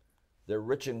problem. They're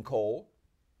rich in coal,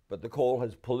 but the coal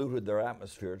has polluted their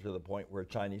atmosphere to the point where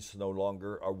Chinese no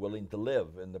longer are willing to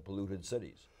live in the polluted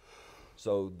cities.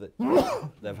 So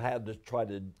they've had to try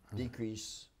to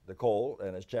decrease the coal,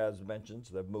 and as Chaz mentions,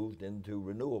 they've moved into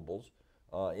renewables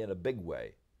in a big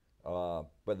way.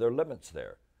 But there are limits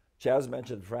there. Chaz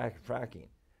mentioned fracking.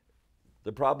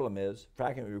 The problem is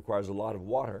fracking requires a lot of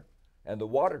water, and the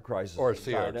water crisis or in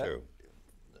CO2. China,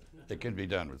 It can be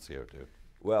done with CO2.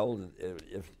 well,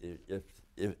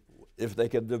 if they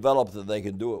can develop that they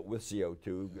can do it with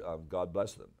CO2, God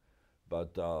bless them.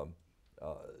 But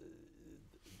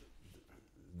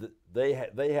they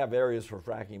have areas for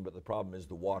fracking, but the problem is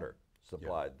the water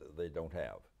supply that they don't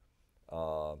have.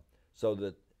 So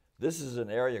that this is an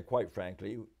area, quite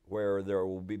frankly, where there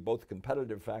will be both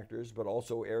competitive factors, but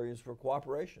also areas for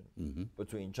cooperation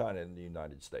between China and the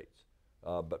United States.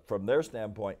 But from their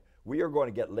standpoint, we are going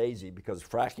to get lazy because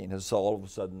fracking has all of a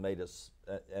sudden made us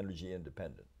energy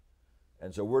independent.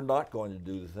 And so we're not going to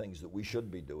do the things that we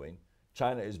should be doing.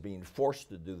 China is being forced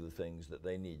to do the things that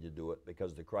they need to do it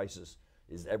because the crisis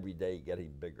is every day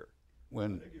getting bigger.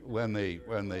 When they Just let me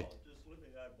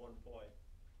add one point.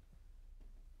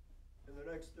 In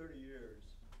the next 30 years,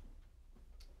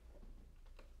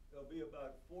 there'll be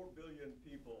about 4 billion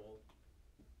people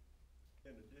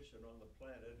in addition on the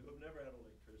planet who have never had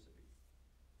electricity.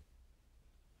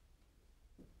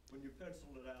 When you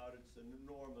pencil it out, it's an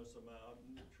enormous amount,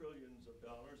 trillions of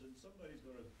dollars, and somebody's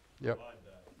going to provide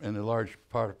that. And a large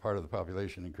part of the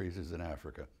population increases in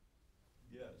Africa.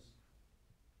 Yes.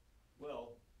 Well,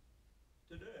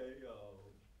 today,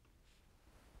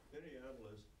 any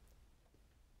analyst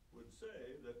would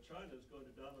say that China's going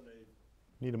to dominate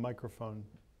Need a microphone.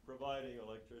 providing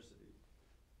electricity.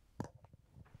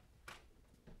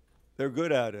 They're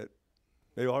good at it.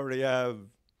 They already have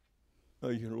a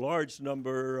large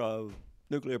number of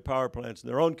nuclear power plants in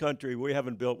their own country. We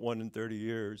haven't built one in 30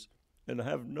 years and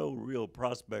have no real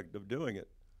prospect of doing it.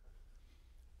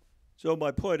 So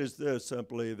my point is this,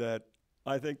 simply, that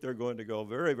I think they're going to go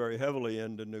very, very heavily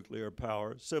into nuclear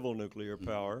power, civil nuclear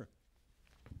power,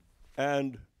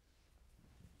 and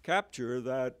capture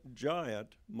that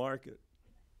giant market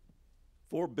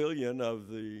 4 billion of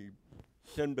the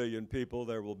 10 billion people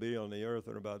there will be on the earth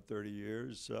in about 30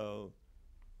 years. So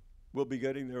we'll be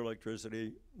getting their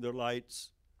electricity, their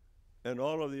lights, and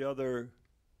all of the other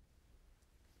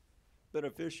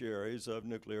beneficiaries of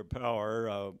nuclear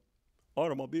power,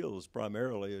 automobiles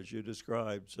primarily, as you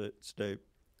described, Stape.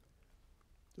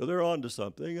 So they're on to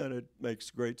something, and it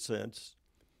makes great sense.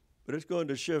 But it's going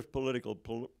to shift political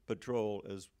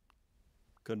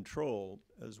control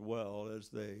as well as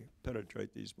they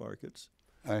penetrate these markets.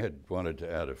 I had wanted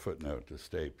to add a footnote to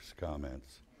Stape's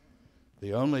comments.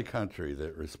 The only country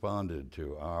that responded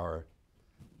to our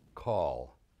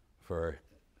call for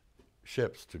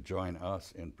ships to join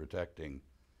us in protecting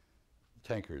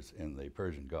tankers in the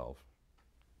Persian Gulf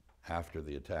after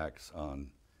the attacks on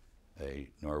a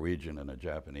Norwegian and a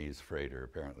Japanese freighter,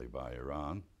 apparently by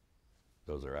Iran.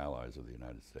 Those are allies of the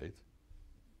United States.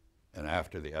 And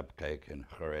after the Abqaiq and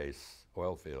Kharais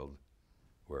oil field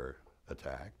were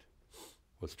attacked,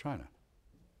 was China.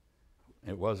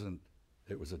 It was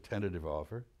a tentative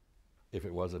offer, if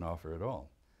it was an offer at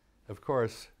all. Of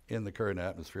course, in the current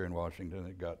atmosphere in Washington,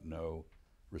 it got no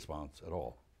response at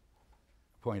all.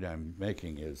 The point I'm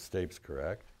making is Stape's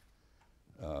correct.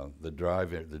 The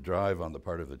drive on the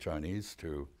part of the Chinese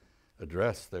to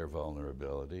address their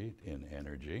vulnerability in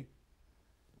energy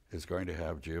is going to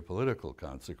have geopolitical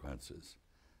consequences.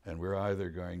 And we're either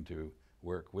going to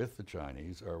work with the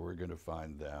Chinese or we're going to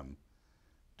find them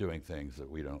doing things that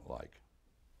we don't like.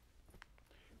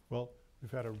 Well,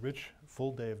 we've had a rich,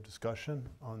 full day of discussion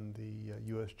on the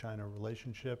U.S.-China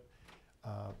relationship.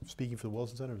 Speaking for the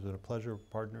Wilson Center, it was a pleasure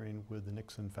partnering with the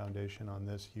Nixon Foundation on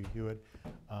this, Hugh Hewitt.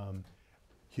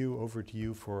 Hugh, over to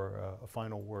you for a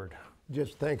final word.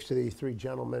 Just thanks to these three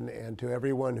gentlemen and to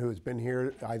everyone who's been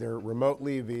here either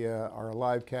remotely via our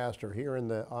live cast or here in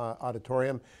the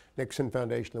auditorium. Nixon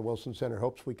Foundation, the Wilson Center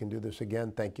hopes we can do this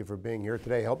again. Thank you for being here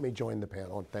today. Help me join the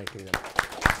panel in thanking them.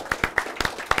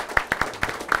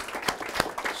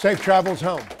 Safe travels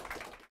home.